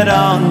it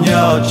on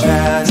your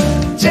chest,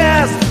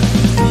 chest.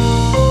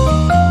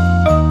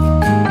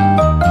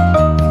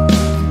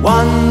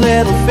 One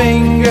little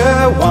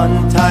finger,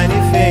 one tiny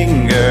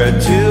finger,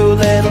 two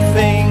little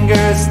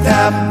fingers,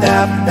 tap,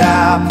 tap,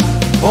 tap.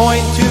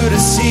 Point to the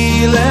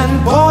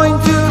ceiling,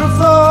 point to the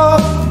floor,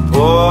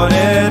 put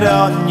it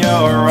on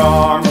your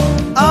arm,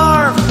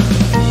 arm.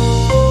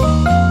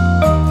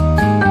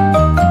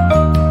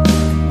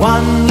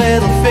 One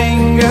little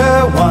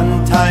finger,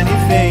 one tiny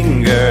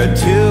finger,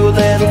 two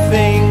little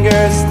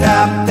fingers,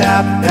 tap,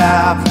 tap,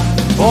 tap.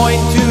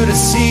 Point to the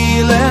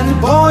ceiling,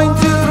 point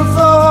to the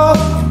floor,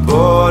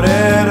 put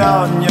it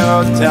on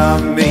your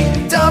tummy,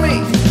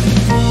 tummy.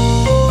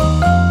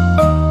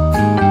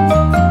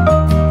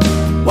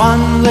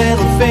 One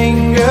little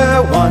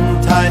finger,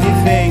 one tiny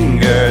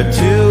finger,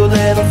 two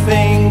little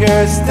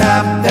fingers,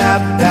 tap,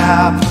 tap,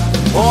 tap.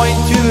 Point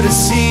to the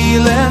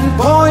ceiling,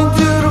 point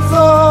to the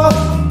floor,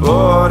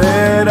 put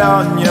it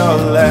on your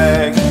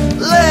leg,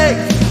 leg.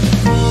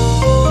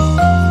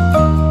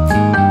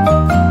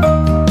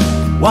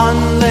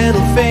 One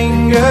little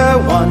finger,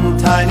 one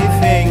tiny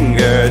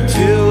finger,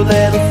 two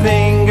little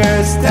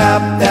fingers,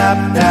 tap,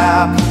 tap,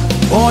 tap.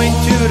 Point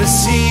to the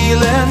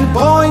ceiling,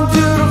 point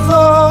to the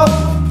floor,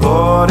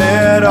 put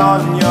it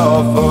on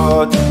your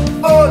foot,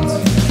 foot.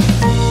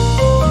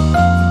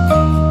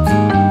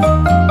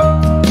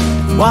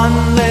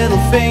 One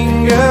little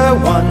finger,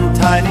 one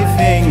tiny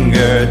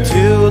finger,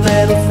 two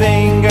little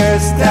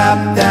fingers,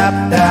 tap, tap,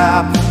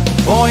 tap.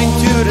 Point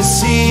to the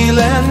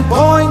ceiling,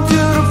 point to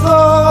the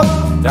floor,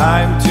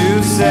 time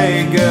to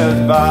say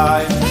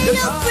goodbye.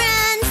 Hello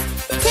friends!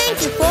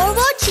 Thank you for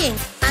watching.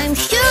 I'm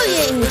sure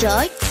you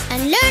enjoyed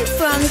and learned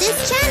from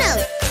this channel.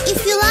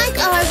 If you like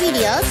our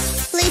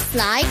videos, please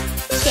like,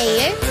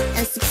 share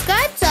and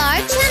subscribe to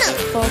our channel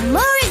for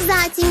more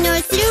exciting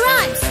nursery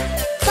rhymes.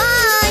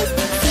 Bye!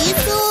 See you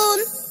soon!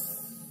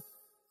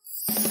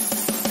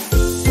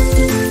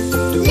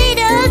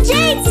 Little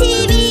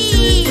JTV!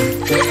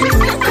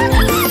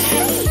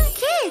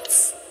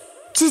 kids,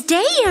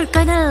 today you're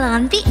gonna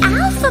learn the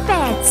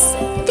alphabets.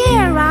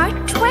 There are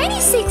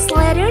 26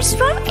 letters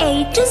from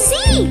A to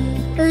Z.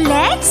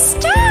 Let's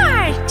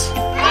start!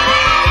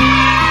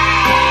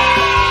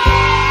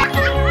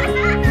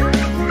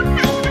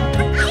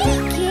 Hey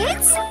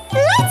kids,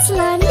 let's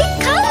learn the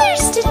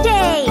colors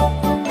today.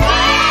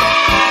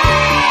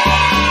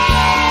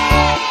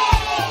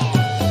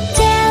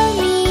 Tell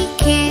me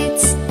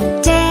kids,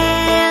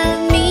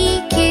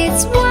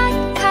 what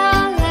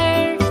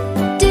color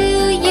do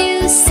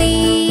you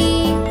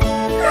see?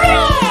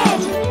 Red!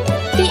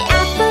 The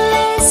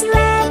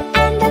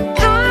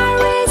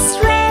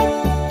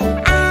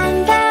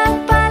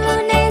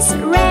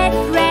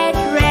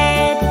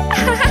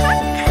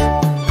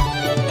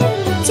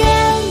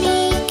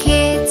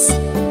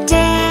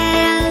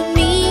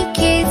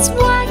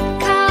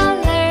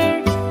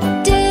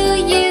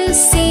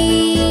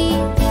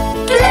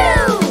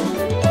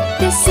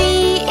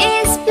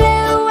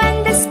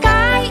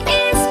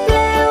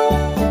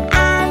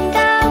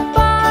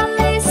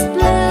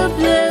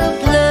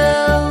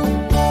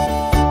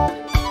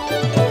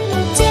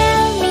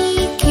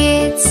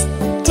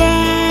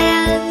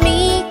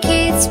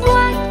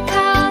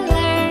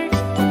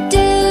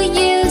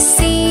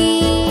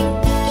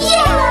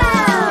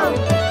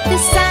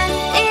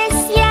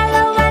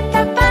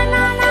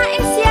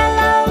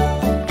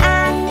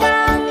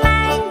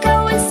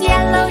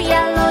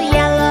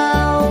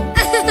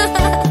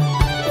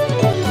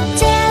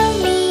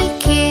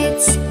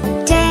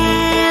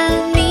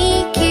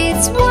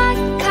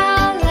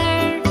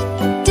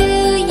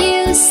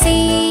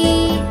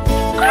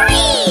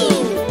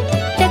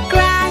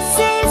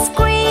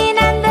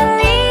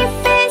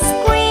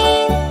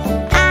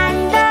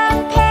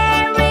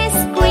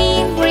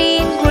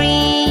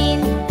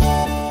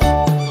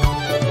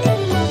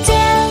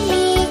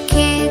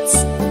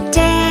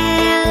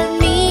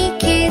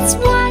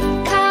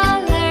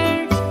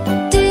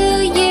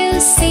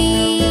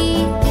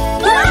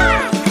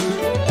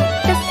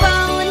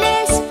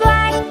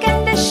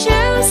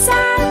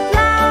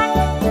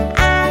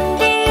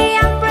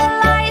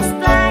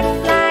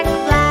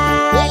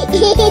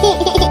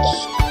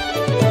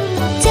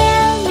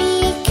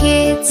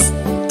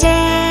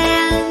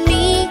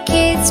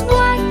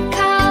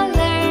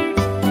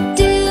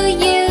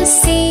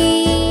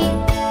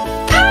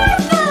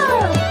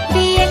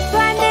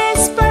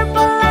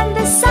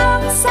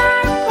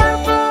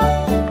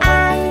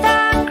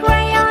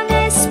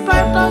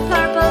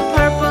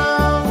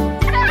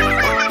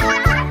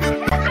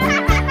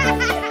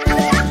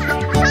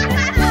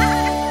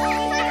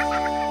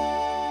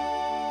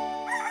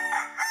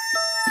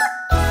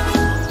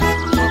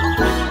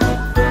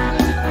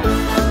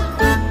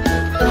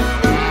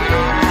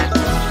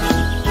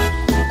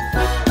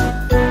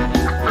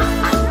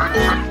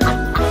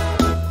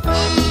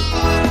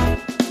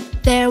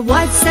There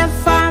was a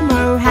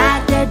farmer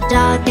had a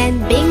dog,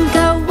 and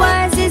Bingo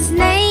was his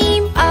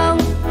name. Oh,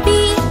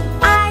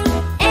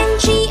 B-I-N-G-O,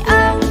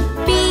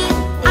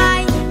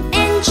 B-I-N-G-O,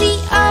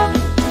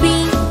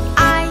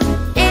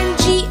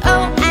 B-I-N-G-O,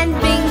 and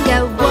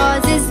Bingo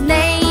was his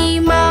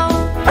name. Oh,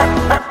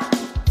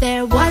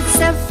 there was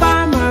a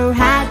farmer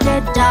had a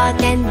dog,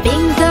 and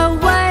Bingo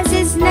was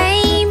his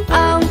name.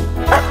 Oh,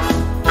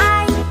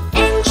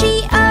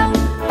 I-N-G-O,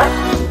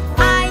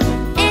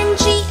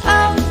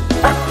 I-N-G-O,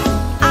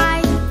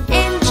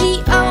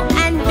 I-N-G-O,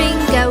 and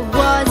Bingo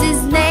was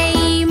his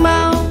name.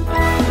 Oh,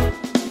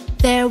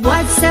 there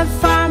was a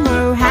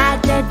farmer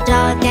had a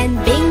dog, and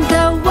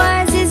Bingo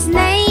was his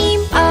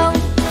name. Oh,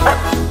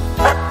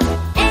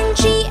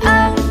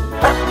 N-G-O,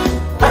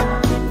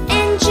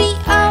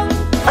 N-G-O,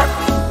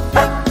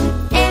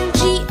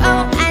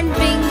 N-G-O, and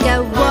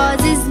Bingo was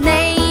his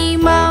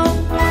name. Oh,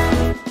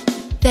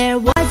 there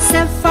was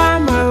a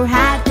farmer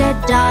had a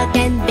dog,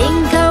 and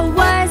Bingo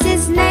was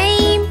his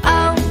name.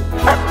 Oh,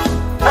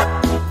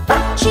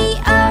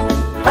 G-O,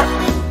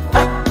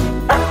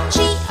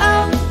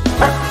 G-O,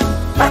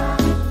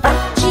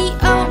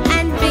 G-O,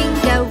 and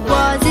Bingo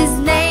was his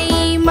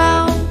name.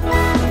 Oh,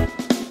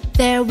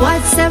 there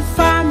was a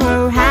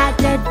farmer had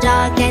a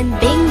dog, and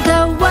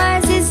Bingo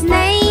was his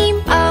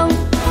name. Oh,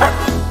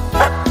 oh, oh,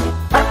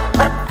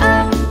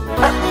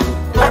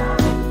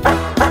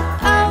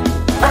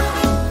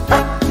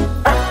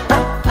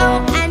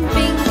 oh, and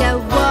Bingo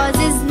was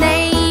his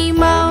name.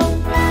 Oh,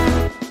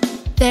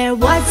 there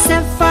was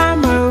a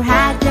farmer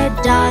had a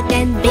dog,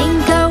 and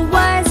Bingo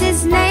was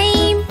his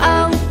name.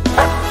 Oh,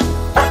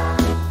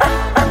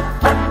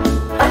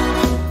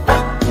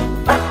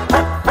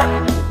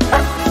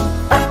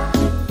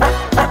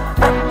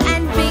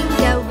 and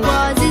Bingo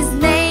was his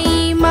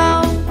name.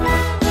 Oh,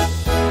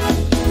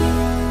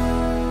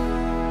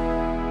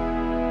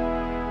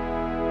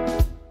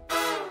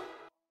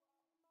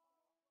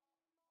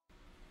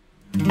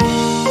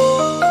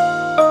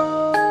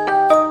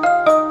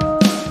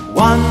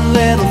 One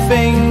little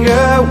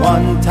finger,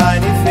 one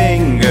tiny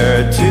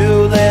finger,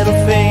 two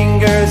little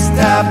fingers,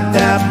 tap,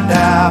 tap,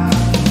 tap.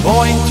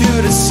 Point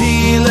to the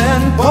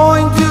ceiling,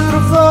 point to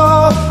the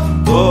floor,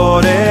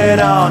 put it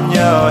on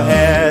your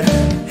head,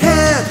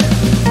 head.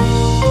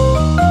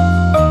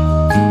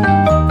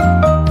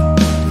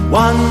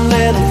 One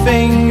little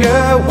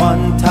finger,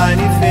 one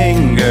tiny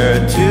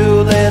finger,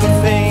 two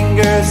little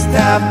fingers,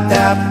 tap,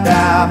 tap,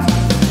 tap.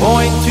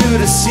 Point to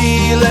the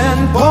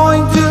ceiling,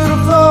 point to the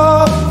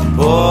floor,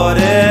 put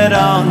it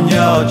on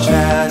your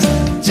chest,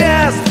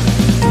 chest.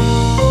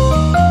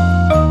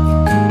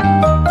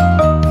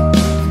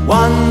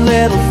 One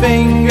little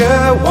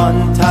finger,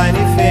 one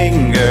tiny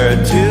finger,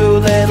 two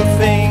little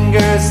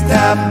fingers,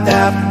 tap,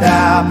 tap,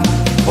 tap.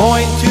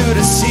 Point to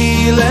the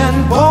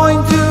ceiling,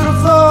 point to the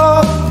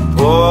floor,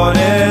 put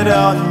it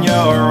on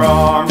your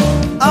arm,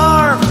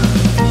 arm.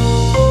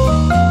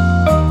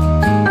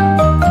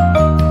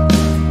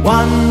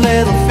 One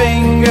little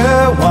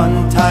finger,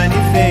 one tiny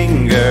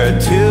finger,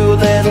 two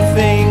little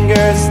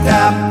fingers,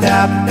 tap,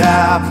 tap,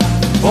 tap.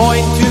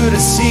 Point to the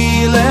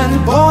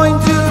ceiling,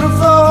 point to the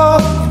floor,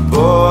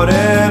 put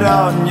it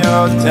on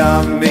your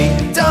tummy,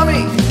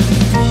 tummy.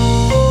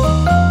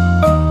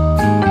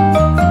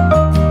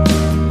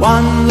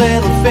 One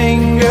little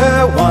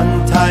finger,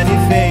 one tiny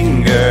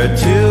finger,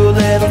 two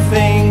little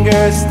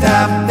fingers,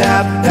 tap,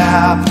 tap,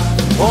 tap.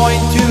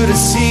 Point to the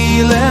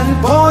ceiling,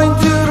 point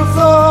to the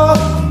floor,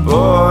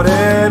 put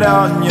it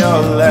on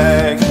your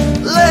leg,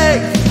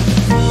 leg.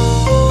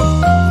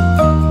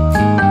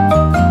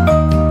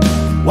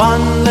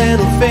 One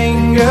little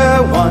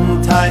finger,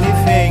 one tiny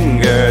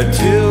finger,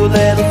 two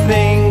little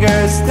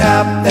fingers,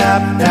 tap,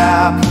 tap,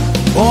 tap.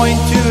 Point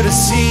to the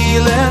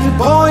ceiling,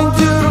 point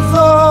to the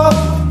floor,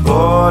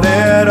 put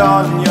it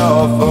on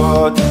your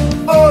foot,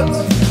 foot.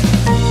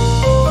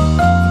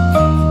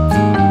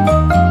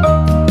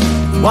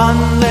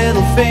 One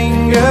little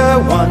finger,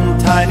 one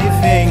tiny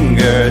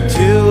finger,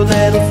 two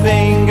little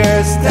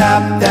fingers,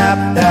 tap,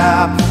 tap,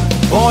 tap.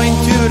 Point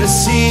to the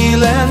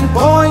ceiling,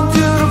 point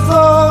to the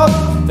floor,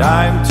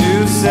 time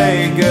to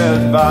say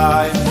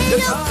goodbye.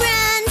 Hello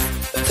friends!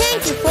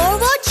 Thank you for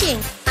watching.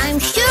 I'm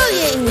sure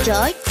you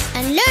enjoyed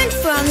and learned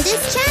from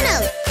this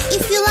channel.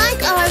 If you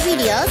like our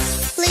videos,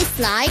 please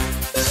like,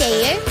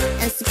 share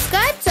and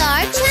subscribe to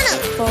our channel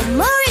for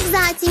more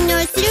exciting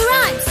nursery